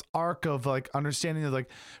having this arc of like understanding of like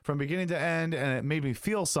from beginning to end, and it made me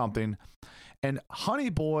feel something. And Honey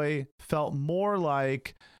Boy felt more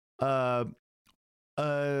like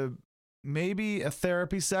maybe a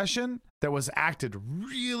therapy session that was acted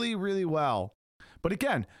really, really well. But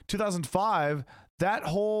again, 2005, that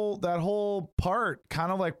whole part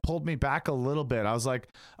kind of like pulled me back a little bit. I was like,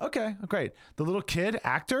 okay, great. The little kid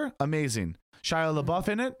actor, amazing. Shia LaBeouf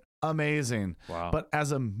in it, amazing. Wow. But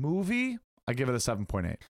as a movie, I give it a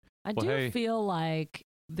 7.8. I do feel like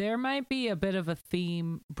there might be a bit of a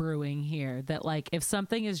theme brewing here that like if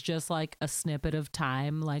something is just like a snippet of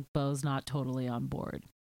time, like Bo's not totally on board.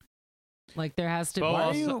 Like there has to be.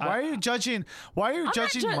 Why are you judging? Why are you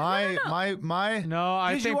judging my? No,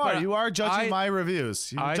 I Yes, think you are judging my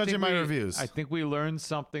reviews. You're judging my reviews. I think we learned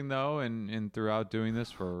something though, and throughout doing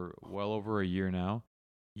this for well over a year now.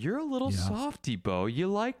 You're a little softy, Bo. You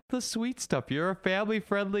like the sweet stuff. You're a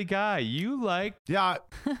family-friendly guy. You like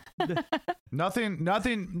nothing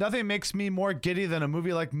makes me more giddy than a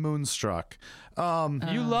movie like Moonstruck. You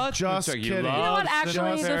love just Moonstruck. kidding. You You know what?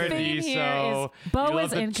 Actually, the Paradiso. theme here is Bo you is love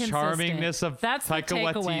the inconsistent. charmingness of That's the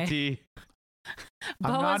Taika takeaway. Waititi. Bo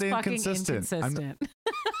I'm not is fucking inconsistent. inconsistent.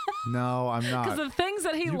 No, I'm Because not. the things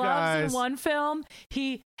that he You loves guys- in one film,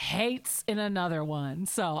 he hates in another one.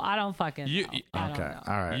 So I don't fucking know. I don't Okay, know.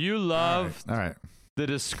 all right. You love All right. the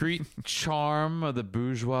discreet charm of the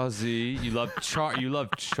bourgeoisie. You love charm. You love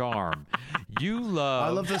charm. You love. I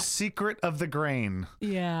love the secret of the grain.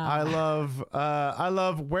 Yeah. I love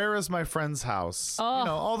Where Is My Friend's House? Oh. You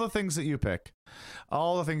know, all the things that you pick.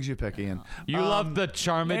 All the things you pick, Ian. You love the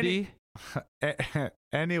charmity.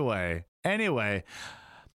 Anyway,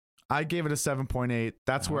 I gave it a 7.8.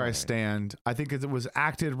 That's where I stand. I think it was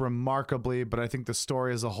acted remarkably, but I think the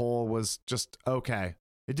story as a whole was just okay.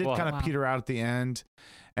 It did kind of peter out at the end.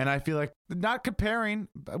 And I feel like not comparing,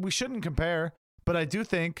 we shouldn't compare, but I do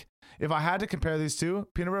think if I had to compare these two,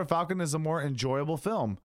 Peanut Butter Falcon is a more enjoyable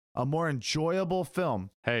film.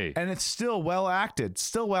 Hey, And it's still well acted.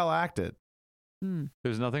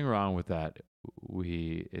 there's nothing wrong with that.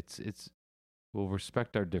 We'll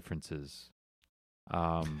respect our differences.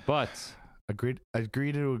 But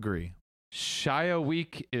Agree to agree. Shia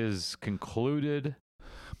Week is concluded.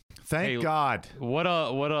 Thank God. What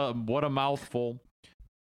a mouthful.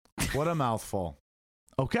 What a mouthful.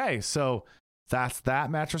 Okay, so that's that,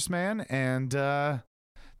 Mattress Man. And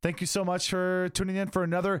thank you so much for tuning in for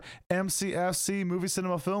another MCFC Movie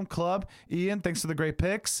Cinema Film Club. Ian, thanks for the great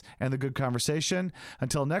picks and the good conversation.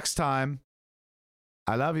 Until next time,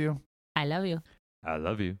 I love you. I love you. I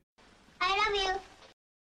love you.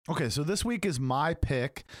 Okay, so this week is my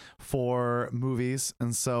pick for movies.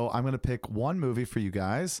 And so I'm going to pick one movie for you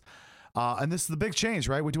guys. And this is the big change,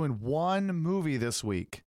 right? We're doing one movie this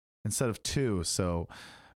week instead of two. So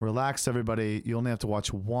relax, everybody. You only have to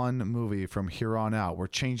watch one movie from here on out. We're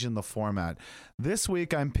changing the format. This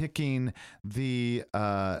week, I'm picking the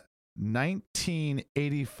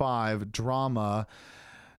 1985 drama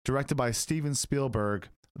directed by Steven Spielberg,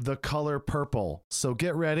 The Color Purple. So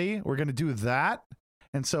get ready. We're going to do that.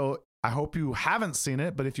 And so I hope you haven't seen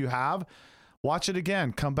it, but if you have, Watch it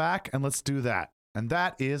again. Come back and let's do that. And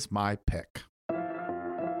that is my pick.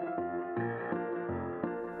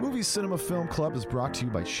 Movie Cinema Film Club is brought to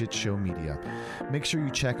you by Shit Show Media. Make sure you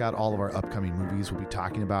check out all of our upcoming movies we'll be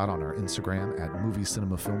talking about on our Instagram at Movie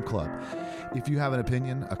Cinema Film Club. If you have an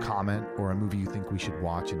opinion, a comment, or a movie you think we should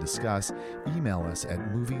watch and discuss, email us at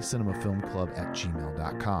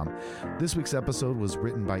moviecinemafilmclub@gmail.com. This week's episode was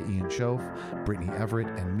written by Ian Schoaf, Brittany Everett,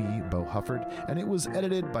 and me, Bo Hufford, and it was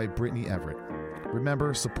edited by Brittany Everett.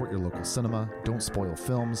 Remember, support your local cinema, don't spoil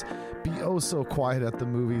films, be oh so quiet at the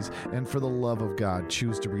movies, and for the love of God,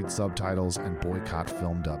 choose to read subtitles and boycott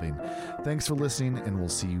film dubbing. Thanks for listening, and we'll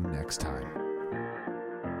see you next time.